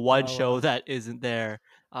found the one Oh show well. that isn't there.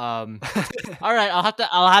 All right, I'll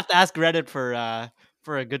have to ask Reddit for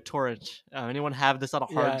a good torrent. Anyone have this on a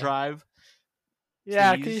hard Yeah. drive,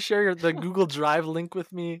 Yeah, can you please? share the Google Drive link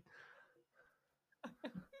with me? All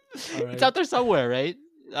It's right. out there somewhere, right?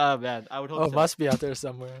 Oh man, I would hope Oh, it so. must be out there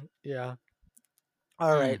somewhere. Yeah.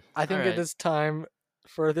 All right. I All think it right. is time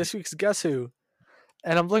for this week's Guess Who.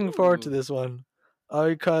 And I'm looking forward to Ooh. this one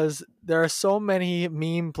because there are so many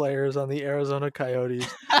meme players on the Arizona Coyotes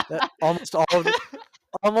that almost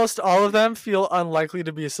all of them feel unlikely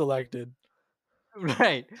to be selected.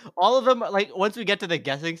 Right. All of them, like once we get to the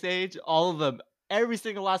guessing stage, all of them, every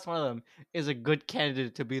single last one of them is a good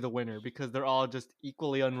candidate to be the winner because they're all just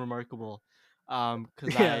equally unremarkable.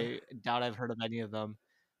 Because Yeah. I doubt I've heard of any of them.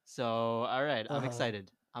 So, all right, I'm Uh-huh.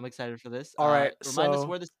 excited. I'm excited for this. All right. Remind us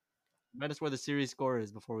where the series score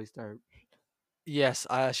is before we start. Yes,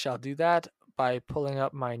 I shall do that by pulling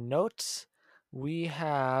up my notes. We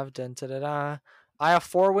have dun, da, da, da. I have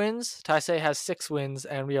 4 wins. Taisei has 6 wins,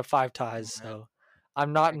 and we have 5 ties. All right. So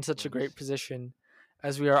I'm not in such a Excellent. great position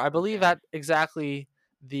as we are. I believe Okay. at exactly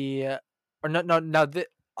the or no,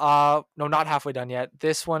 not halfway done yet.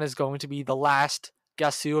 This one is going to be the last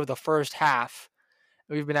Guess Who of the first half.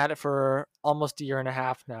 We've been at it for almost a year and a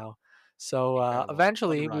half now. So Incredible. What a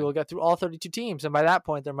eventually we run. will get through all 32 teams, and by that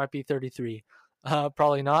point there might be 33.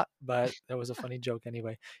 Probably not, but that was a funny joke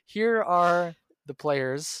anyway. Here are the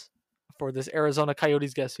players for this Arizona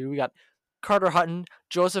Coyotes Guess Who. We got Carter Hutton,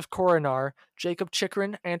 Joseph Koronar, Jacob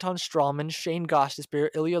Chikrin, Anton Strawman, Shane Gostisbehere,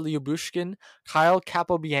 Ilya Lyubushkin, Kyle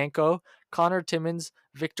Capobianco, Connor Timmins,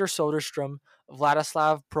 Victor Soderstrom,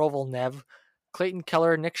 Vladislav Provolnev, Clayton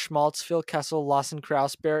Keller, Nick Schmaltz, Phil Kessel, Lawson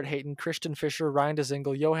Krause, Barrett Hayton, Christian Fischer, Ryan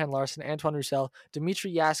DeZingle, Johan Larson, Antoine Roussel,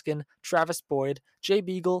 Dmitry Yaskin, Travis Boyd, Jay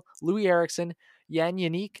Beagle, Louis Erickson, Yan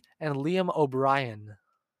Yannick, and Liam O'Brien.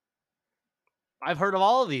 I've heard of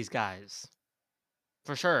all of these guys.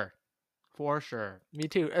 For sure. For sure. Me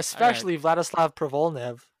too, All right. especially Vladislav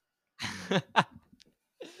Provolnev.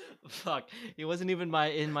 Fuck, he wasn't even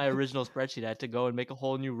in my original spreadsheet. I had to go and make a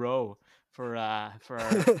whole new row for our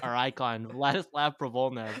icon Vladislav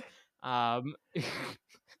Provolnev.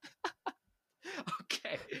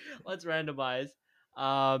 Okay, let's randomize.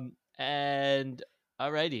 And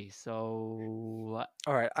alrighty, so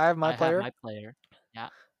All right, I have my I have player. my player. Yeah,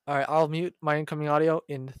 All right, I'll mute my incoming audio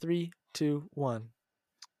in 3, 2, 1.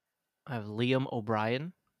 I have Liam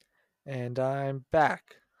O'Brien. And I'm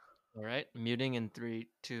back. All right, muting in 3,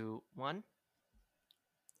 2, 1.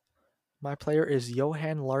 My player is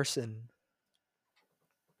Johan Larson.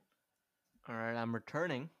 All right, I'm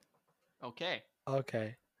returning. Okay,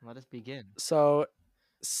 Okay. let us begin. So,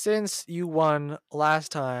 since you won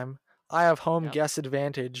last time, I have home Yep. guess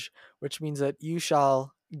advantage, which means that you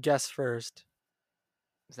shall guess first.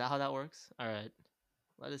 Is that how that works? All right,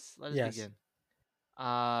 let us Yes. begin.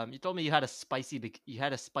 You told me you had a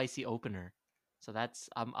spicy opener, so that's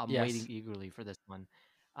I'm Yes. waiting eagerly for this one.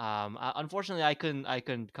 Unfortunately, I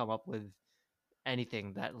couldn't come up with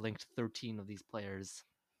anything that linked 13 of these players,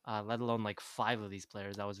 let alone like 5 of these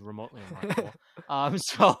players. That was remotely remarkable.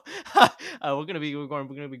 So we're gonna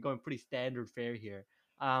be going pretty standard fare here.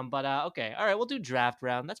 But okay, all right, we'll do draft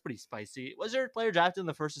round. That's pretty spicy. Was there a player drafted in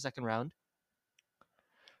the first or second round?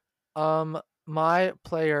 My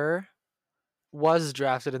player was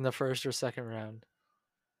drafted in the first or second round.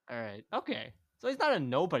 All right, okay. So he's not a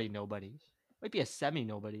nobody. Might be a semi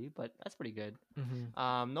nobody, but that's pretty good.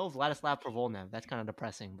 Mm-hmm. No Vladislav Provolnev. That's kind of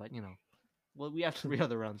depressing, but well, we have 3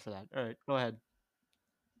 other rounds for that. All right, go ahead.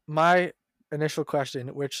 My initial question,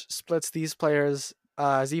 which splits these players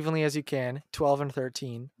as evenly as you can, 12 and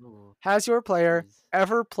 13. Ooh, Has your player jeez.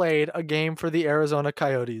 ever played a game for the Arizona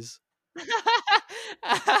Coyotes?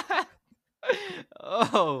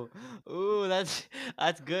 Oh, ooh, that's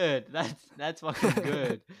good. That's fucking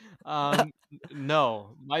good.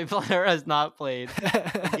 No, my player has not played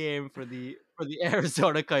a game for the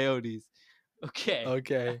Arizona Coyotes. Okay,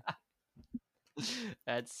 Okay.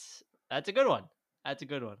 that's a good one. That's a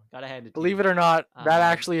good one. Gotta hand it to Believe you. it or not, that Um,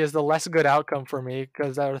 actually is the less good outcome for me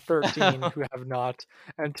because there are 13 of who have not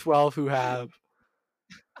and 12 who have.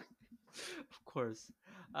 course.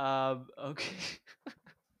 Okay.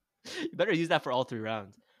 You better use that for all 3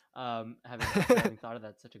 rounds. Having after having thought of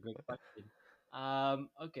that, such a great question.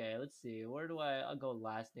 Okay, let's see. Where do I'll go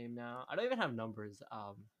last name now. I don't even have numbers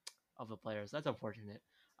of the players. That's unfortunate.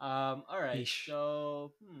 All right. Yeesh.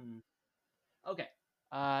 So, okay.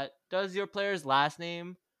 Does your player's last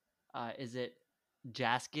name is it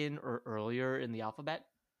Jaskin or earlier in the alphabet?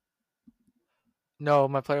 No,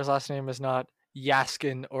 my player's last name is not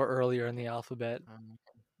Yaskin or earlier in the Okay. alphabet.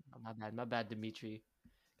 My bad, Dimitri.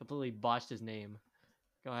 Completely botched his name.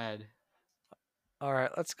 Go ahead. All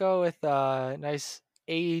right, let's go with a nice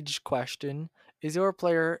age question. Is your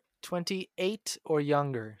player 28 or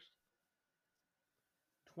younger?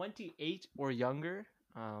 28 or younger.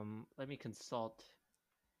 Let me consult.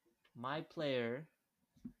 My player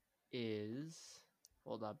is.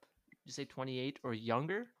 Hold up. Did you say 28 or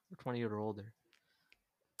younger or 28 or older?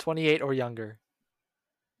 28 or younger.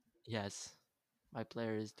 Yes. My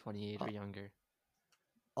player is 28 Uh, or younger.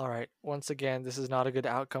 all right, once again, this is not a good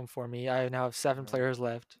outcome for me. I now have All 7 right. players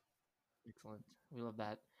left. Excellent. We love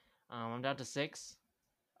that. I'm down to 6.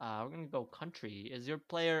 We're going to go country. Is your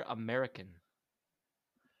player American?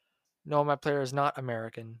 No, my player is not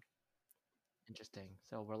American. Interesting.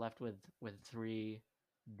 So we're left with 3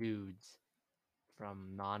 dudes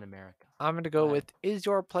from non-America. I'm going to Go go ahead. with is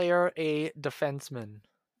your player a defenseman?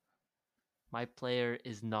 My player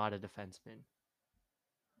is not a defenseman.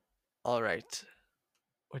 All right,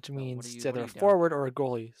 which So means it's what either are a you down forward to? or a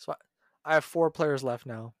goalie. So I have 4 players left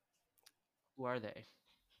now. Who are they?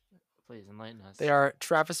 Please enlighten They us. are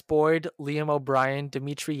Travis Boyd, Liam O'Brien,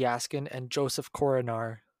 Dmitry Yaskin, and Joseph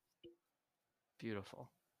Koronar. Beautiful.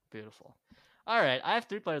 Beautiful. All right, I have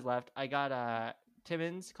 3 players left. I got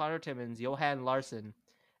Timmins, Connor Timmins, Johan Larson,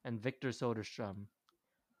 and Victor Soderstrom.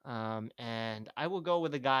 And I will go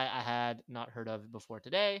with a guy I had not heard of before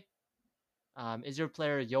today. Is your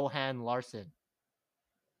player Johan Larson?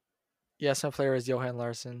 Yes, my player is Johan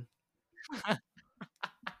Larson.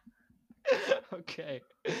 Okay.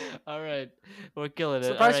 All right. We're killing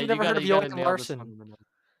it. All Surprised right, you've never heard of you gotta Johan nail this one Larson. on the nose.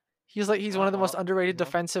 He's one of the most Well, underrated you know,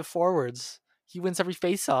 defensive forwards. He wins every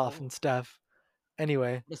face-off oh, and stuff.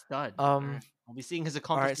 Anyway, what a stud. All um, right. I'll be seeing his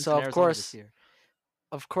all right. accomplishments So in Arizona this year.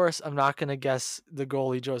 of course, I'm not gonna guess the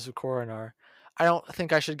goalie Joseph Koronar. I don't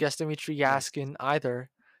think I should guess Dmitry Nice. Yaskin either,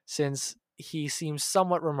 since he seems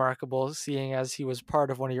somewhat remarkable, seeing as he was part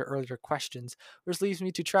of one of your earlier questions, which leaves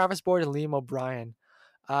me to Travis Boyd and Liam O'Brien.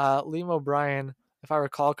 Liam O'Brien, if I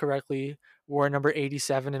recall correctly, wore number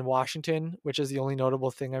 87 in Washington, which is the only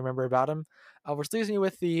notable thing I remember about him. Which leaves me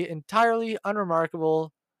with the entirely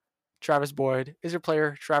unremarkable Travis Boyd. Is your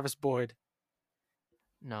player Travis Boyd?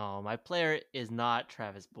 No, my player is not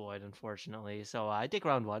Travis Boyd, unfortunately. So I take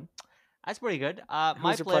round 1. That's pretty good. My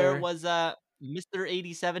Who's your player player? was Mr.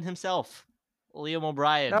 87 himself, Liam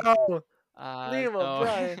O'Brien. No, Uh, Liam so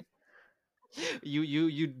O'Brien.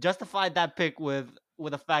 you justified that pick with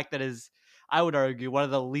a fact that is, I would argue, one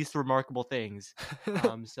of the least remarkable things.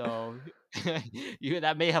 So you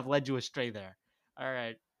that may have led you astray there. All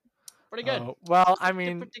right, pretty good. Oh, well, I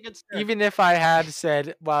mean, Pretty good start. even if I had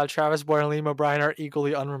said, wow, Travis Boyd and Liam O'Brien are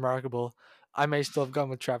equally unremarkable, I may still have gone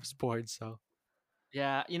with Travis Boyd, so.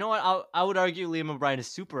 Yeah, you know what? I would argue Liam O'Brien is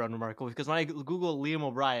super unremarkable because when I Google Liam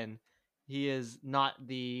O'Brien, he is not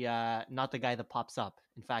the guy that pops up.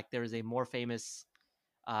 In fact, there is a more famous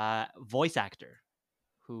voice actor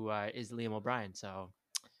who is Liam O'Brien. So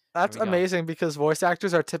there That's we go. amazing because voice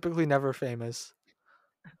actors are typically never famous.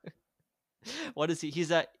 What is he?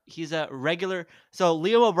 He's a regular. So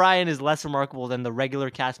Liam O'Brien is less remarkable than the regular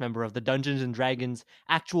cast member of the Dungeons and Dragons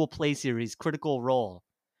actual play series Critical Role.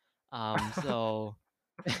 So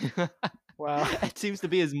Wow. it seems to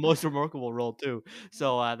be his most remarkable role too.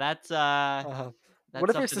 So Uh, what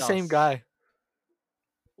that's if it's something the same else. guy?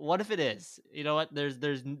 What if it is? You know what?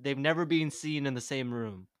 They've never been seen in the same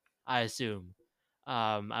room. I assume.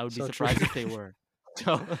 I would be So true. surprised if they were.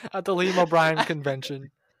 So At the Liam O'Brien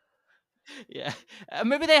convention. yeah,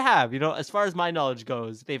 maybe they have. You know, as far as my knowledge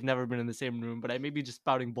goes, they've never been in the same room. But I may be just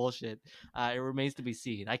spouting bullshit. It remains to be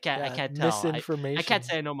seen. I Yeah, can't tell. I can't misinformation.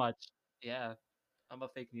 say I know much. Yeah, I'm a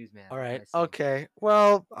fake news man. All What can right. I say? Okay.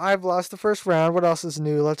 Well, I've lost the first round. What else is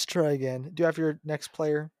new? Let's try again. Do you have your next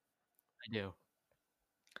player? I do.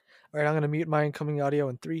 All right, I'm gonna mute my incoming audio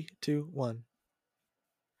in 3, 2, 1,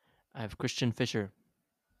 I have Christian Fisher.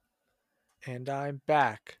 and I'm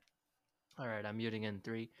back. All right, I'm muting in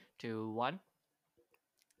 3, 2, 1.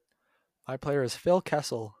 My player is Phil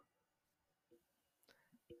Kessel.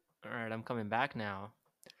 All right, I'm coming back now.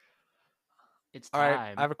 It's All right,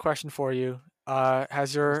 time. I have a question for you.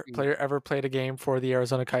 Has your Proceed. player ever played a game for the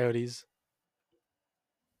Arizona Coyotes?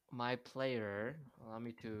 My player. Allow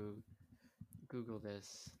me to Google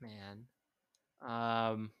this, man.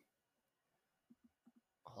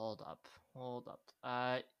 Hold up. Hold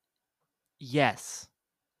up. Yes,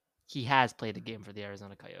 he has played a game for the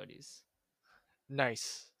Arizona Coyotes.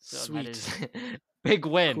 Nice, So that sweet, is big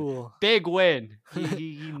win. cool. Big win.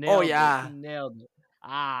 He Oh nailed it. He yeah. nailed it.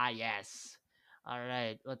 Ah, yes. All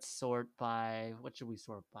right. Let's sort by what should we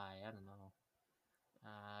sort by? I don't know.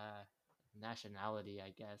 Nationality, I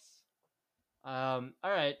guess. All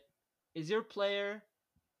right. Is your player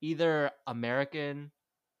either American,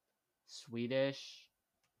 Swedish,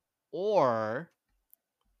 or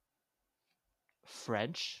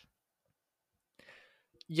French?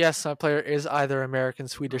 Yes, my player is either American,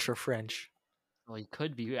 Swedish, or French. Well, he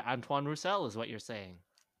could be Antoine Roussel, is what you're saying.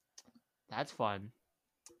 That's fun.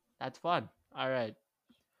 That's fun. All right.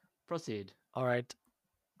 Proceed. All right.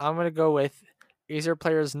 I'm gonna go with is your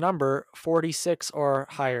player's number 46 or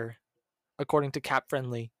higher, according to Cap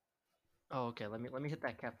Friendly. Oh, okay. Let me hit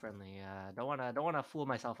that cap friendly. Don't wanna fool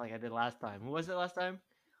myself like I did last time. Who was it last time?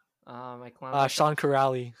 I clowned Sean myself.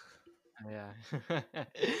 Corrally. Yeah,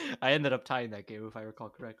 I ended up tying that game if I recall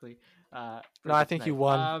correctly. No, I Perfect. think you Nice.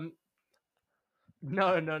 won.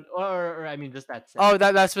 No, no, or I mean just that set. Oh,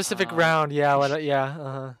 that specific Um, round. Yeah, yeah.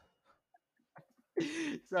 Uh-huh.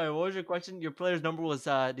 sorry. What was your question? Your player's number was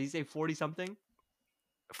did you say 40 something?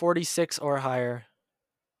 46 or higher.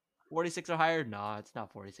 46 or higher? No, it's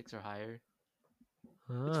not 46 or higher.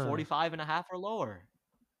 It's Ah. 45 and a half or lower.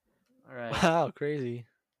 All right. Wow, crazy.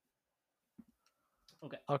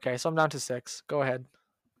 Okay. Okay, so I'm down to 6. Go ahead.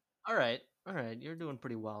 All right. All right. You're doing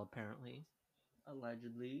pretty well apparently.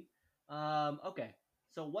 Allegedly. Okay.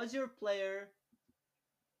 So was your player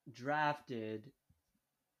drafted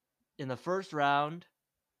in the first round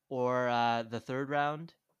or the third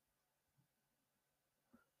round?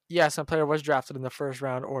 Yes, my player was drafted in the first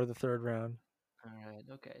round or the third round. All right.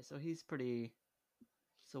 Okay. So he's pretty.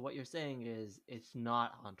 So what you're saying is it's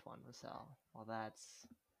not Antoine Roussel. Well, that's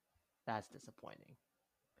disappointing.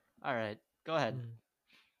 All right. Go ahead.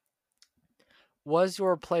 Was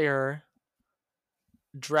your player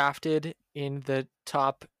drafted in the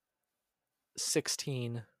top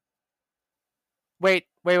 16? Wait.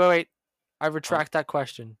 I retract that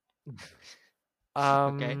question.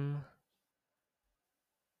 Okay.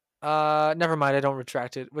 Never mind. I don't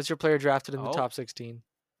retract it. Was your player drafted in the Oh, top 16?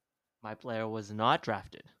 my player was not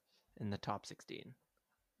drafted in the top 16.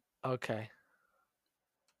 Okay.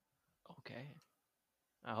 Okay.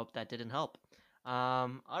 I hope that didn't help.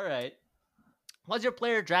 All right. Was your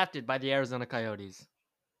player drafted by the Arizona Coyotes?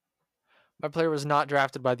 My player was not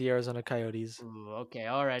drafted by the Arizona Coyotes. Ooh, okay,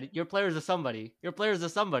 all right. Your player's a somebody. Your player's a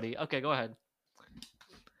somebody. Okay, go ahead.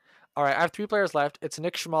 All right, I have 3 players left. It's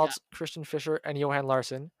Nick Yeah. Schmaltz, Christian Fisher, and Johan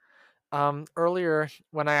Larsson. Earlier,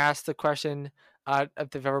 when I asked the question if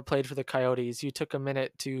they've ever played for the Coyotes, you took a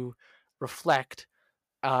minute to reflect.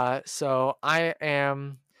 So I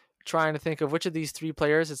am trying to think of which of these 3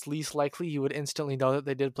 players it's least likely you would instantly know that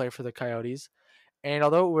they did play for the Coyotes. And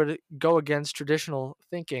although it would go against traditional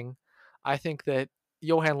thinking, I think that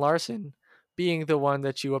Johan Larsson, being the one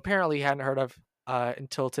that you apparently hadn't heard of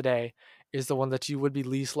until today, is the one that you would be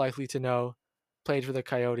least likely to know played for the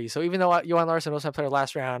Coyotes. So even though Johan Larsson was my player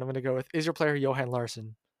last round, I'm going to go with is your player Johan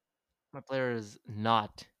Larsson? My player is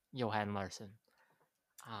not Johan Larsson.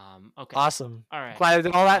 Okay. Awesome. All right. Glad I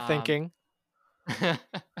did all that thinking.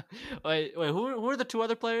 wait. Who are the 2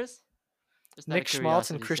 other players? Just out of Nick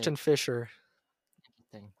Schmaltz and curiosity's Christian sake. Fisher.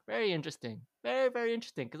 Interesting. Very interesting. Very, very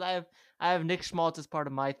interesting. Because I have Nick Schmaltz as part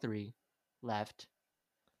of my 3 left.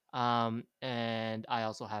 And I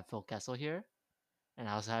also have Phil Kessel here, and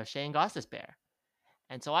I also have Shane Gostisbehere.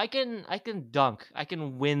 And so I can dunk. I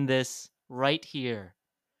can win this right here.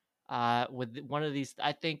 With one of these,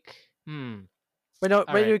 I think. Wait, no,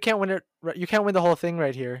 wait, you can't win it. You can't win the whole thing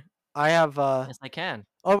right here. I have. Yes, I can.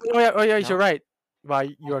 Oh yeah, No? you're right. Well,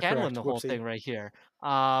 you I are can correct. win the whole Whoopsie. thing right here.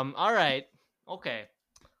 All right. Okay.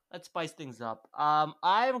 Let's spice things up. I'm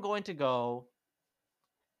going to go.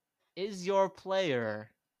 Is your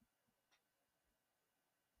player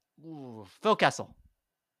Phil Kessel?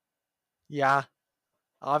 Yeah,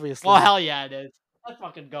 obviously. Oh hell yeah, it is. Let's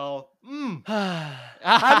fucking go.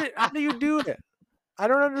 How do you do it? I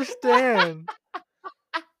don't understand.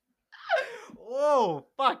 Whoa,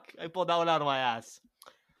 fuck! I pulled that one out of my ass.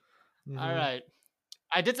 All Mhm. right,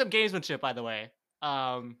 I did some gamesmanship, by the way.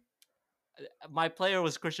 Um, my player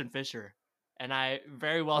was Christian Fisher, and I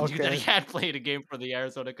very well knew that he Okay, had played a game for the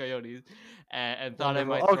Arizona Coyotes, and thought I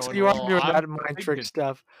wonderful. might Oh, throw so in a you are little. doing I'm that mind big trick good.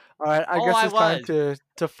 stuff. All right, I Oh, guess I it's time was.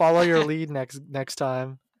 to follow your lead next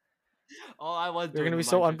time. Oh, I was You're doing gonna the be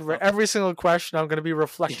so mind trick unprepared. stuff. Every single question, I'm gonna be Yeah.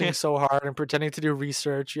 reflecting so hard and pretending to do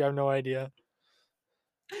research. You have no idea.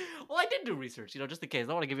 Well, I did do research, just in case. I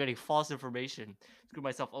don't want to give you any false information, screw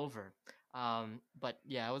myself over. But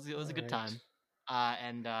yeah, it was All a good right. time.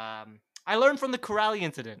 And I learned from the Corrali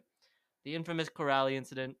incident, the infamous Corrali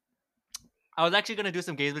incident. I was actually gonna do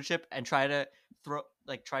some gamesmanship and try to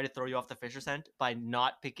throw you off the Fisher scent by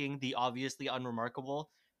not picking the obviously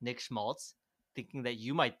unremarkable Nick Schmaltz, thinking that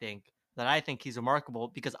you might think that I think he's remarkable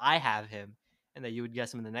because I have him, and that you would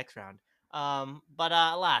guess him in the next round. But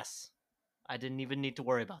alas, I didn't even need to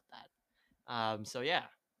worry about that. So yeah,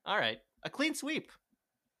 all right, a clean sweep.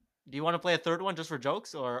 Do you want to play a third one just for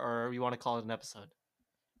jokes, or you want to call it an episode?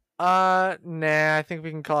 Nah. I think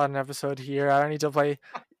we can call it an episode here. I don't need to play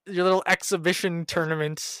your little exhibition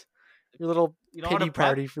tournament. Your little You don't want to pity prep?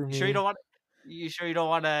 party for You sure you me. don't want? You sure you don't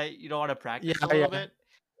want to? You don't want to Yeah, practice a little yeah. bit?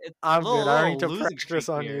 It's a I'm good. I don't need little to losing practice streak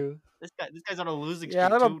on here. you. This guy's on a losing Yeah,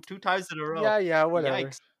 streak that'll. two times in a row. Yeah, yeah. Whatever.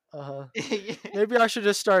 Yikes! Uh huh. Maybe I should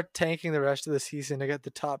just start tanking the rest of the season to get the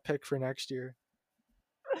top pick for next year.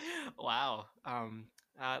 Wow.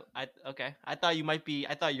 I okay. I thought you might be.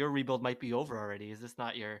 I thought your rebuild might be over already. Is this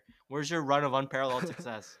not your? Where's your run of unparalleled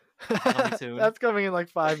success? Is it coming soon? That's coming in like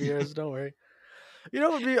 5 years. Don't worry. You know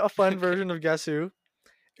what would be a fun Okay. version of Guess Who?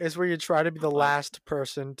 Is where you try to be the What? last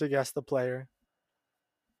person to guess the player.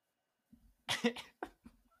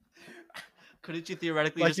 Couldn't you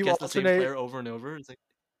theoretically Like just you guess the same alternate. player over and over? It's like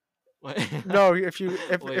what? No, if you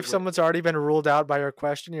if Wait, if wait. someone's already been ruled out by your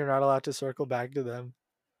question, you're not allowed to circle back to them.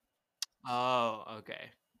 Oh,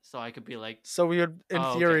 okay. So I could be like, So we would, in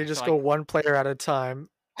oh, theory, okay. So just I go one player at a time,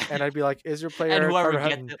 and I'd be like, "Is your and player whoever Carter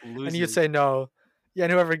gets Hutton?" it And you'd loses. say no. Yeah,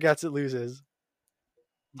 and whoever gets it loses.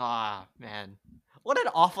 Ah, man, what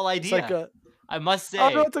an awful It's like idea! a. I must Oh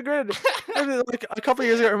no, say. it's a good. I mean, like a couple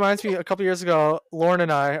years ago, it reminds me. A couple years ago, Lauren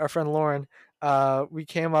and I, our friend Lauren, we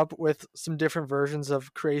came up with some different versions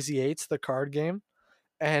of Crazy Eights, the card game,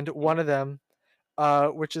 and one Mhm. of them,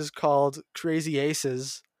 which is called Crazy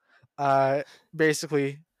Aces,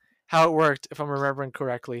 basically how it worked, if I'm remembering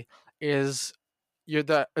correctly, is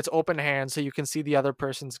it's open hand, so you can see the other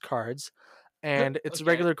person's cards, and it's Okay.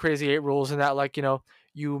 regular Crazy Eight rules in that, like,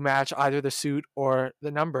 you match either the suit or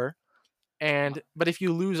the number, Uh, and but if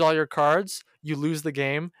you lose all your cards, you lose the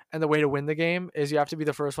game, and the way to win the game is you have to be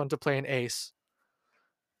the first one to play an ace.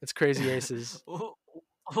 It's Crazy Aces. w-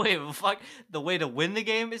 Wait, fuck. The way to win the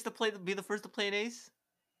game is to be the first to play an ace.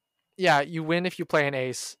 Yeah, you win if you play an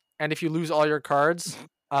ace, and if you lose all your cards,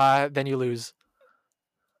 then you lose,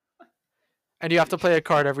 and you have to play a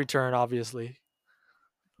card every turn, obviously.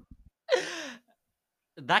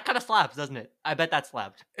 That kind of slaps, doesn't it? I bet that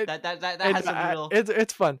slapped. It That it has some real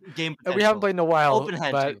it's fun. game We haven't potential. played in a while, Open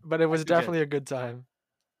hand but too. it was That'd be good. definitely a good time.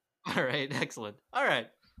 All right, excellent. All right,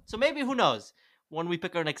 so maybe who knows? When we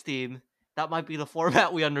pick our next team, that might be the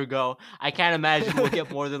format we undergo. I can't imagine we'll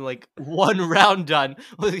get more than like one round done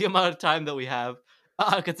with the amount of time that we have,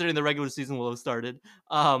 considering the regular season will have started.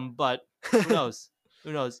 But who knows?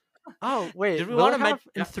 Who knows? Oh wait, Did we will want it to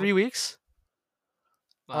mention? have in 3 weeks?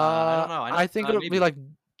 I don't know. I know. I think it'll be Maybe. like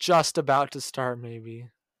just about to start, maybe.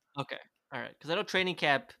 Okay. All right. Because I know training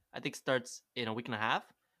camp, I think, starts in a week and a half,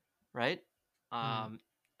 right? Hmm.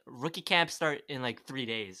 Rookie camp start in like 3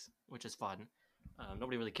 days, which is fun.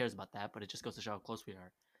 Nobody really cares about that, but it just goes to show how close we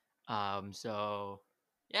are. So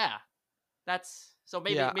yeah, that's so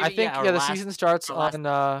Yeah, I maybe think yeah. the season starts Our last. on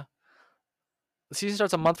the season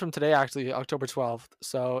starts a month from today, actually, October 12th.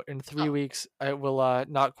 So in Oh, 3 weeks, it will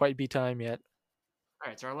not quite be time yet. all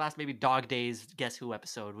right. So our last maybe dog days guess who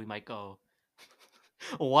episode we might go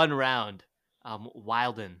one round.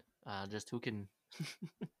 Wilden. Just who can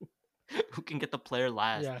who can get the player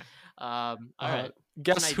last. Yeah. All right.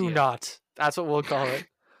 It's an Guess who idea. not? That's what we'll call it.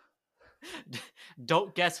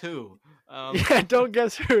 Don't guess who. Yeah, don't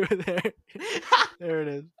guess who. There it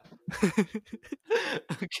is.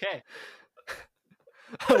 Okay.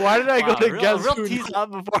 Why did I go Wow, to a guess real who teaser.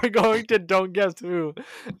 not before going to don't guess who?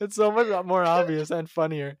 It's so much more obvious and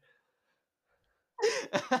funnier.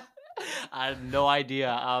 I have no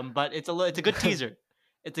idea. But it's a good teaser.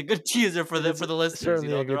 It's a good teaser for It the is for the listeners.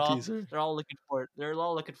 certainly a good teaser. They're all looking forward. They're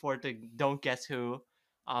all looking forward to don't guess who.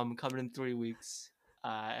 Coming in 3 weeks.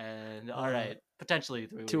 And all Uh, right, potentially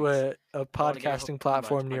 3 to weeks. a Don't want to get your hopes podcasting too much,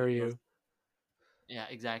 platform but near it feels. you. Yeah,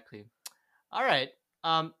 exactly. All right.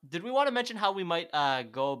 Did we want to mention how we might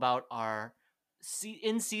go about our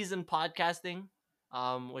in-season podcasting?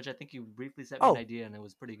 Which I think you briefly sent me an Oh, idea, and it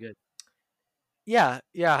was pretty good. yeah,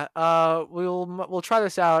 yeah. We'll try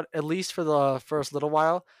this out at least for the first little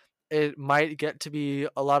while. It might get to be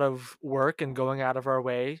a lot of work and going out of our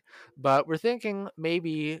way, but we're thinking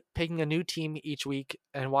maybe picking a new team each week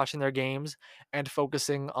and watching their games and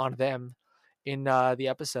focusing on them in the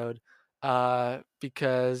episode,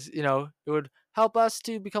 because it would help us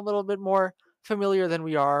to become a little bit more familiar than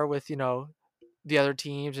we are with the other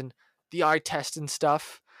teams and the eye test and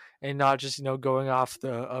stuff, and not just going off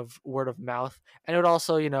the of word of mouth. And it would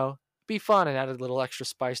also be fun and add a little extra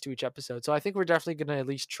spice to each episode. So I think we're definitely going to at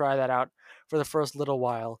least try that out for the first little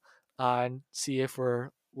while, and see if we're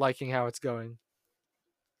liking how it's going.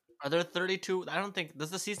 Are there 32? I don't think,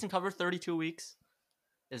 does the season cover 32 weeks?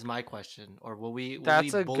 Is my question, or will we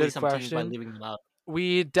That's a bully good some teams by question. leaving them out?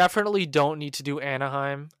 We definitely don't need to do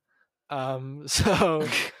Anaheim. So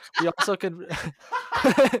we also could.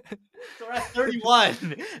 So we're at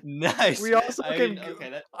 31. Nice. We also I can mean,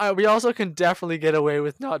 okay, that we also can definitely get away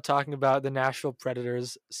with not talking about the Nashville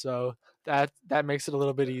Predators, so that makes it a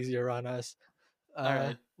little bit easier on us. all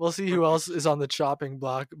right. We'll see who else Perfect. is on the chopping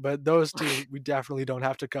block, but those two we definitely don't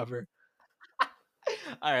have to cover.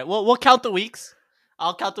 All right. Well, we'll count the weeks.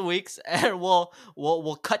 I'll count the weeks, and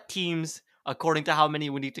we'll cut teams according to how many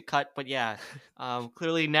we need to cut. But yeah,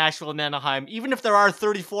 clearly Nashville and Anaheim, even if there are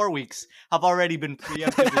 34 weeks, have already been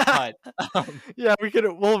preemptively cut. Um, Yeah,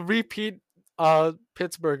 we'll repeat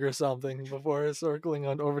Pittsburgh or something before circling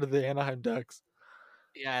on over to the Anaheim Ducks.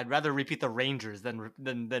 yeah, I'd rather repeat the Rangers than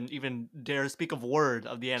even dare speak of word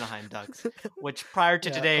of the Anaheim Ducks. Which prior to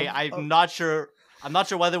Yeah, today, I'm not sure. I'm not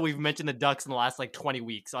sure whether we've mentioned the Ducks in the last like 20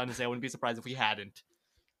 weeks. Honestly, I wouldn't be surprised if we hadn't.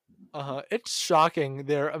 it's shocking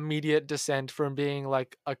their immediate descent from being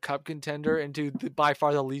like a cup contender into by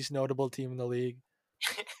far the least notable team in the league.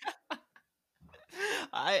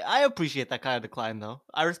 I appreciate that kind of decline though.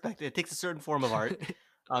 I respect it. It takes a certain form of art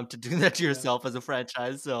to do that to Yeah. yourself as a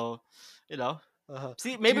franchise. So, you know.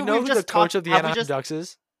 See, Do maybe you know we've who the just coach talked of the have we Anaheim just Ducks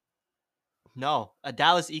is? no, a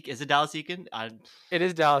Dallas is it Dallas Eakin? It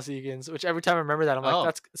is Dallas Eakins, which every time I remember that, I'm like, Oh.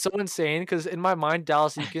 that's so insane. Because in my mind,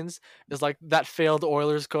 Dallas Eakins is like that failed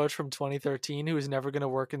Oilers coach from 2013 who is never going to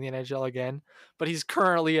work in the NHL again, but he's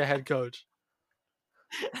currently a head coach.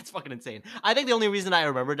 That's fucking insane. I think the only reason I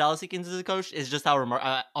remember Dallas Eakins as a coach is just how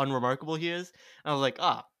unremarkable he is. And I was like,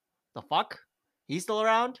 the fuck? He's still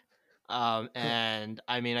around? And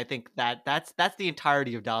I mean, I think that's the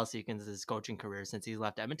entirety of Dallas Eakins' coaching career since he's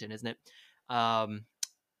left Edmonton, isn't it? Um,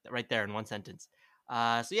 right there in one sentence.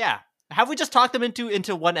 So yeah, have we just talked them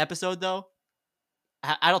into one episode though?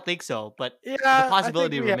 I don't think so, but the Yeah, I think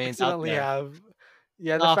possibility we remains out accidentally there. have.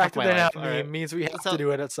 Yeah, the Oh fact fuck that my they're life! not All me right, means we have to so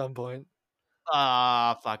do it at some point.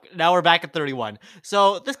 fuck. Now we're back at 31.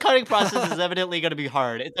 So this cutting process is evidently going to be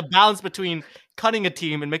hard. It's a balance between cutting a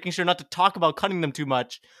team and making sure not to talk about cutting them too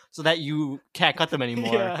much so that you can't cut them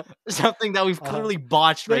anymore. Yeah. Something that we've Uh, clearly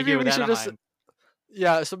botched right maybe here with we should just. Anaheim.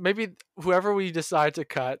 Yeah, so maybe whoever we decide to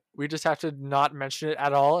cut, we just have to not mention it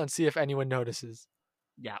at all and see if anyone notices.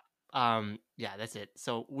 Yeah. Yeah, that's it.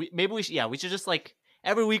 So we should just like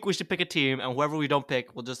every week we should pick a team, and whoever we don't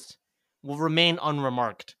pick will remain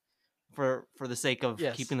unremarked for the sake of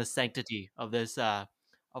Yes. keeping the sanctity of this of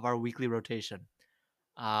our weekly rotation.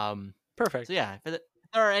 So Perfect. yeah, if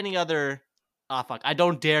there are any other fuck, I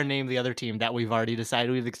don't dare name the other team that we've already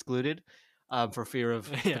decided we've excluded, for fear of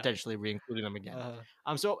Yeah. potentially re-including them again.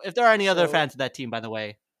 Uh, So if there are any other so fans of that team, by the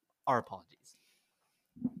way, our apologies.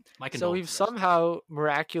 My so we've condolences. somehow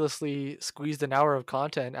miraculously squeezed an hour of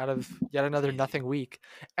content out of yet another Crazy. nothing week.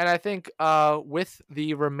 And I think with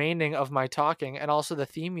the remaining of my talking and also the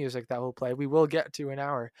theme music that we'll play, we will get to an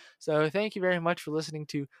hour. So thank you very much for listening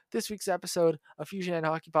to this week's episode of Fusion and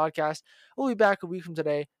Hockey Podcast. We'll be back a week from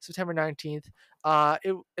today, September 19th.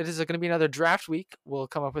 It is going to be another draft week. We'll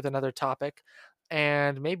come up with another topic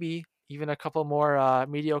and maybe even a couple more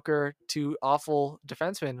mediocre to awful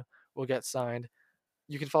defensemen will get signed.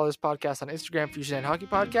 You can follow this podcast on Instagram, Fusion and Hockey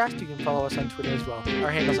Podcast. You can follow us on Twitter as well.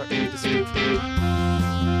 Our handles are in the description.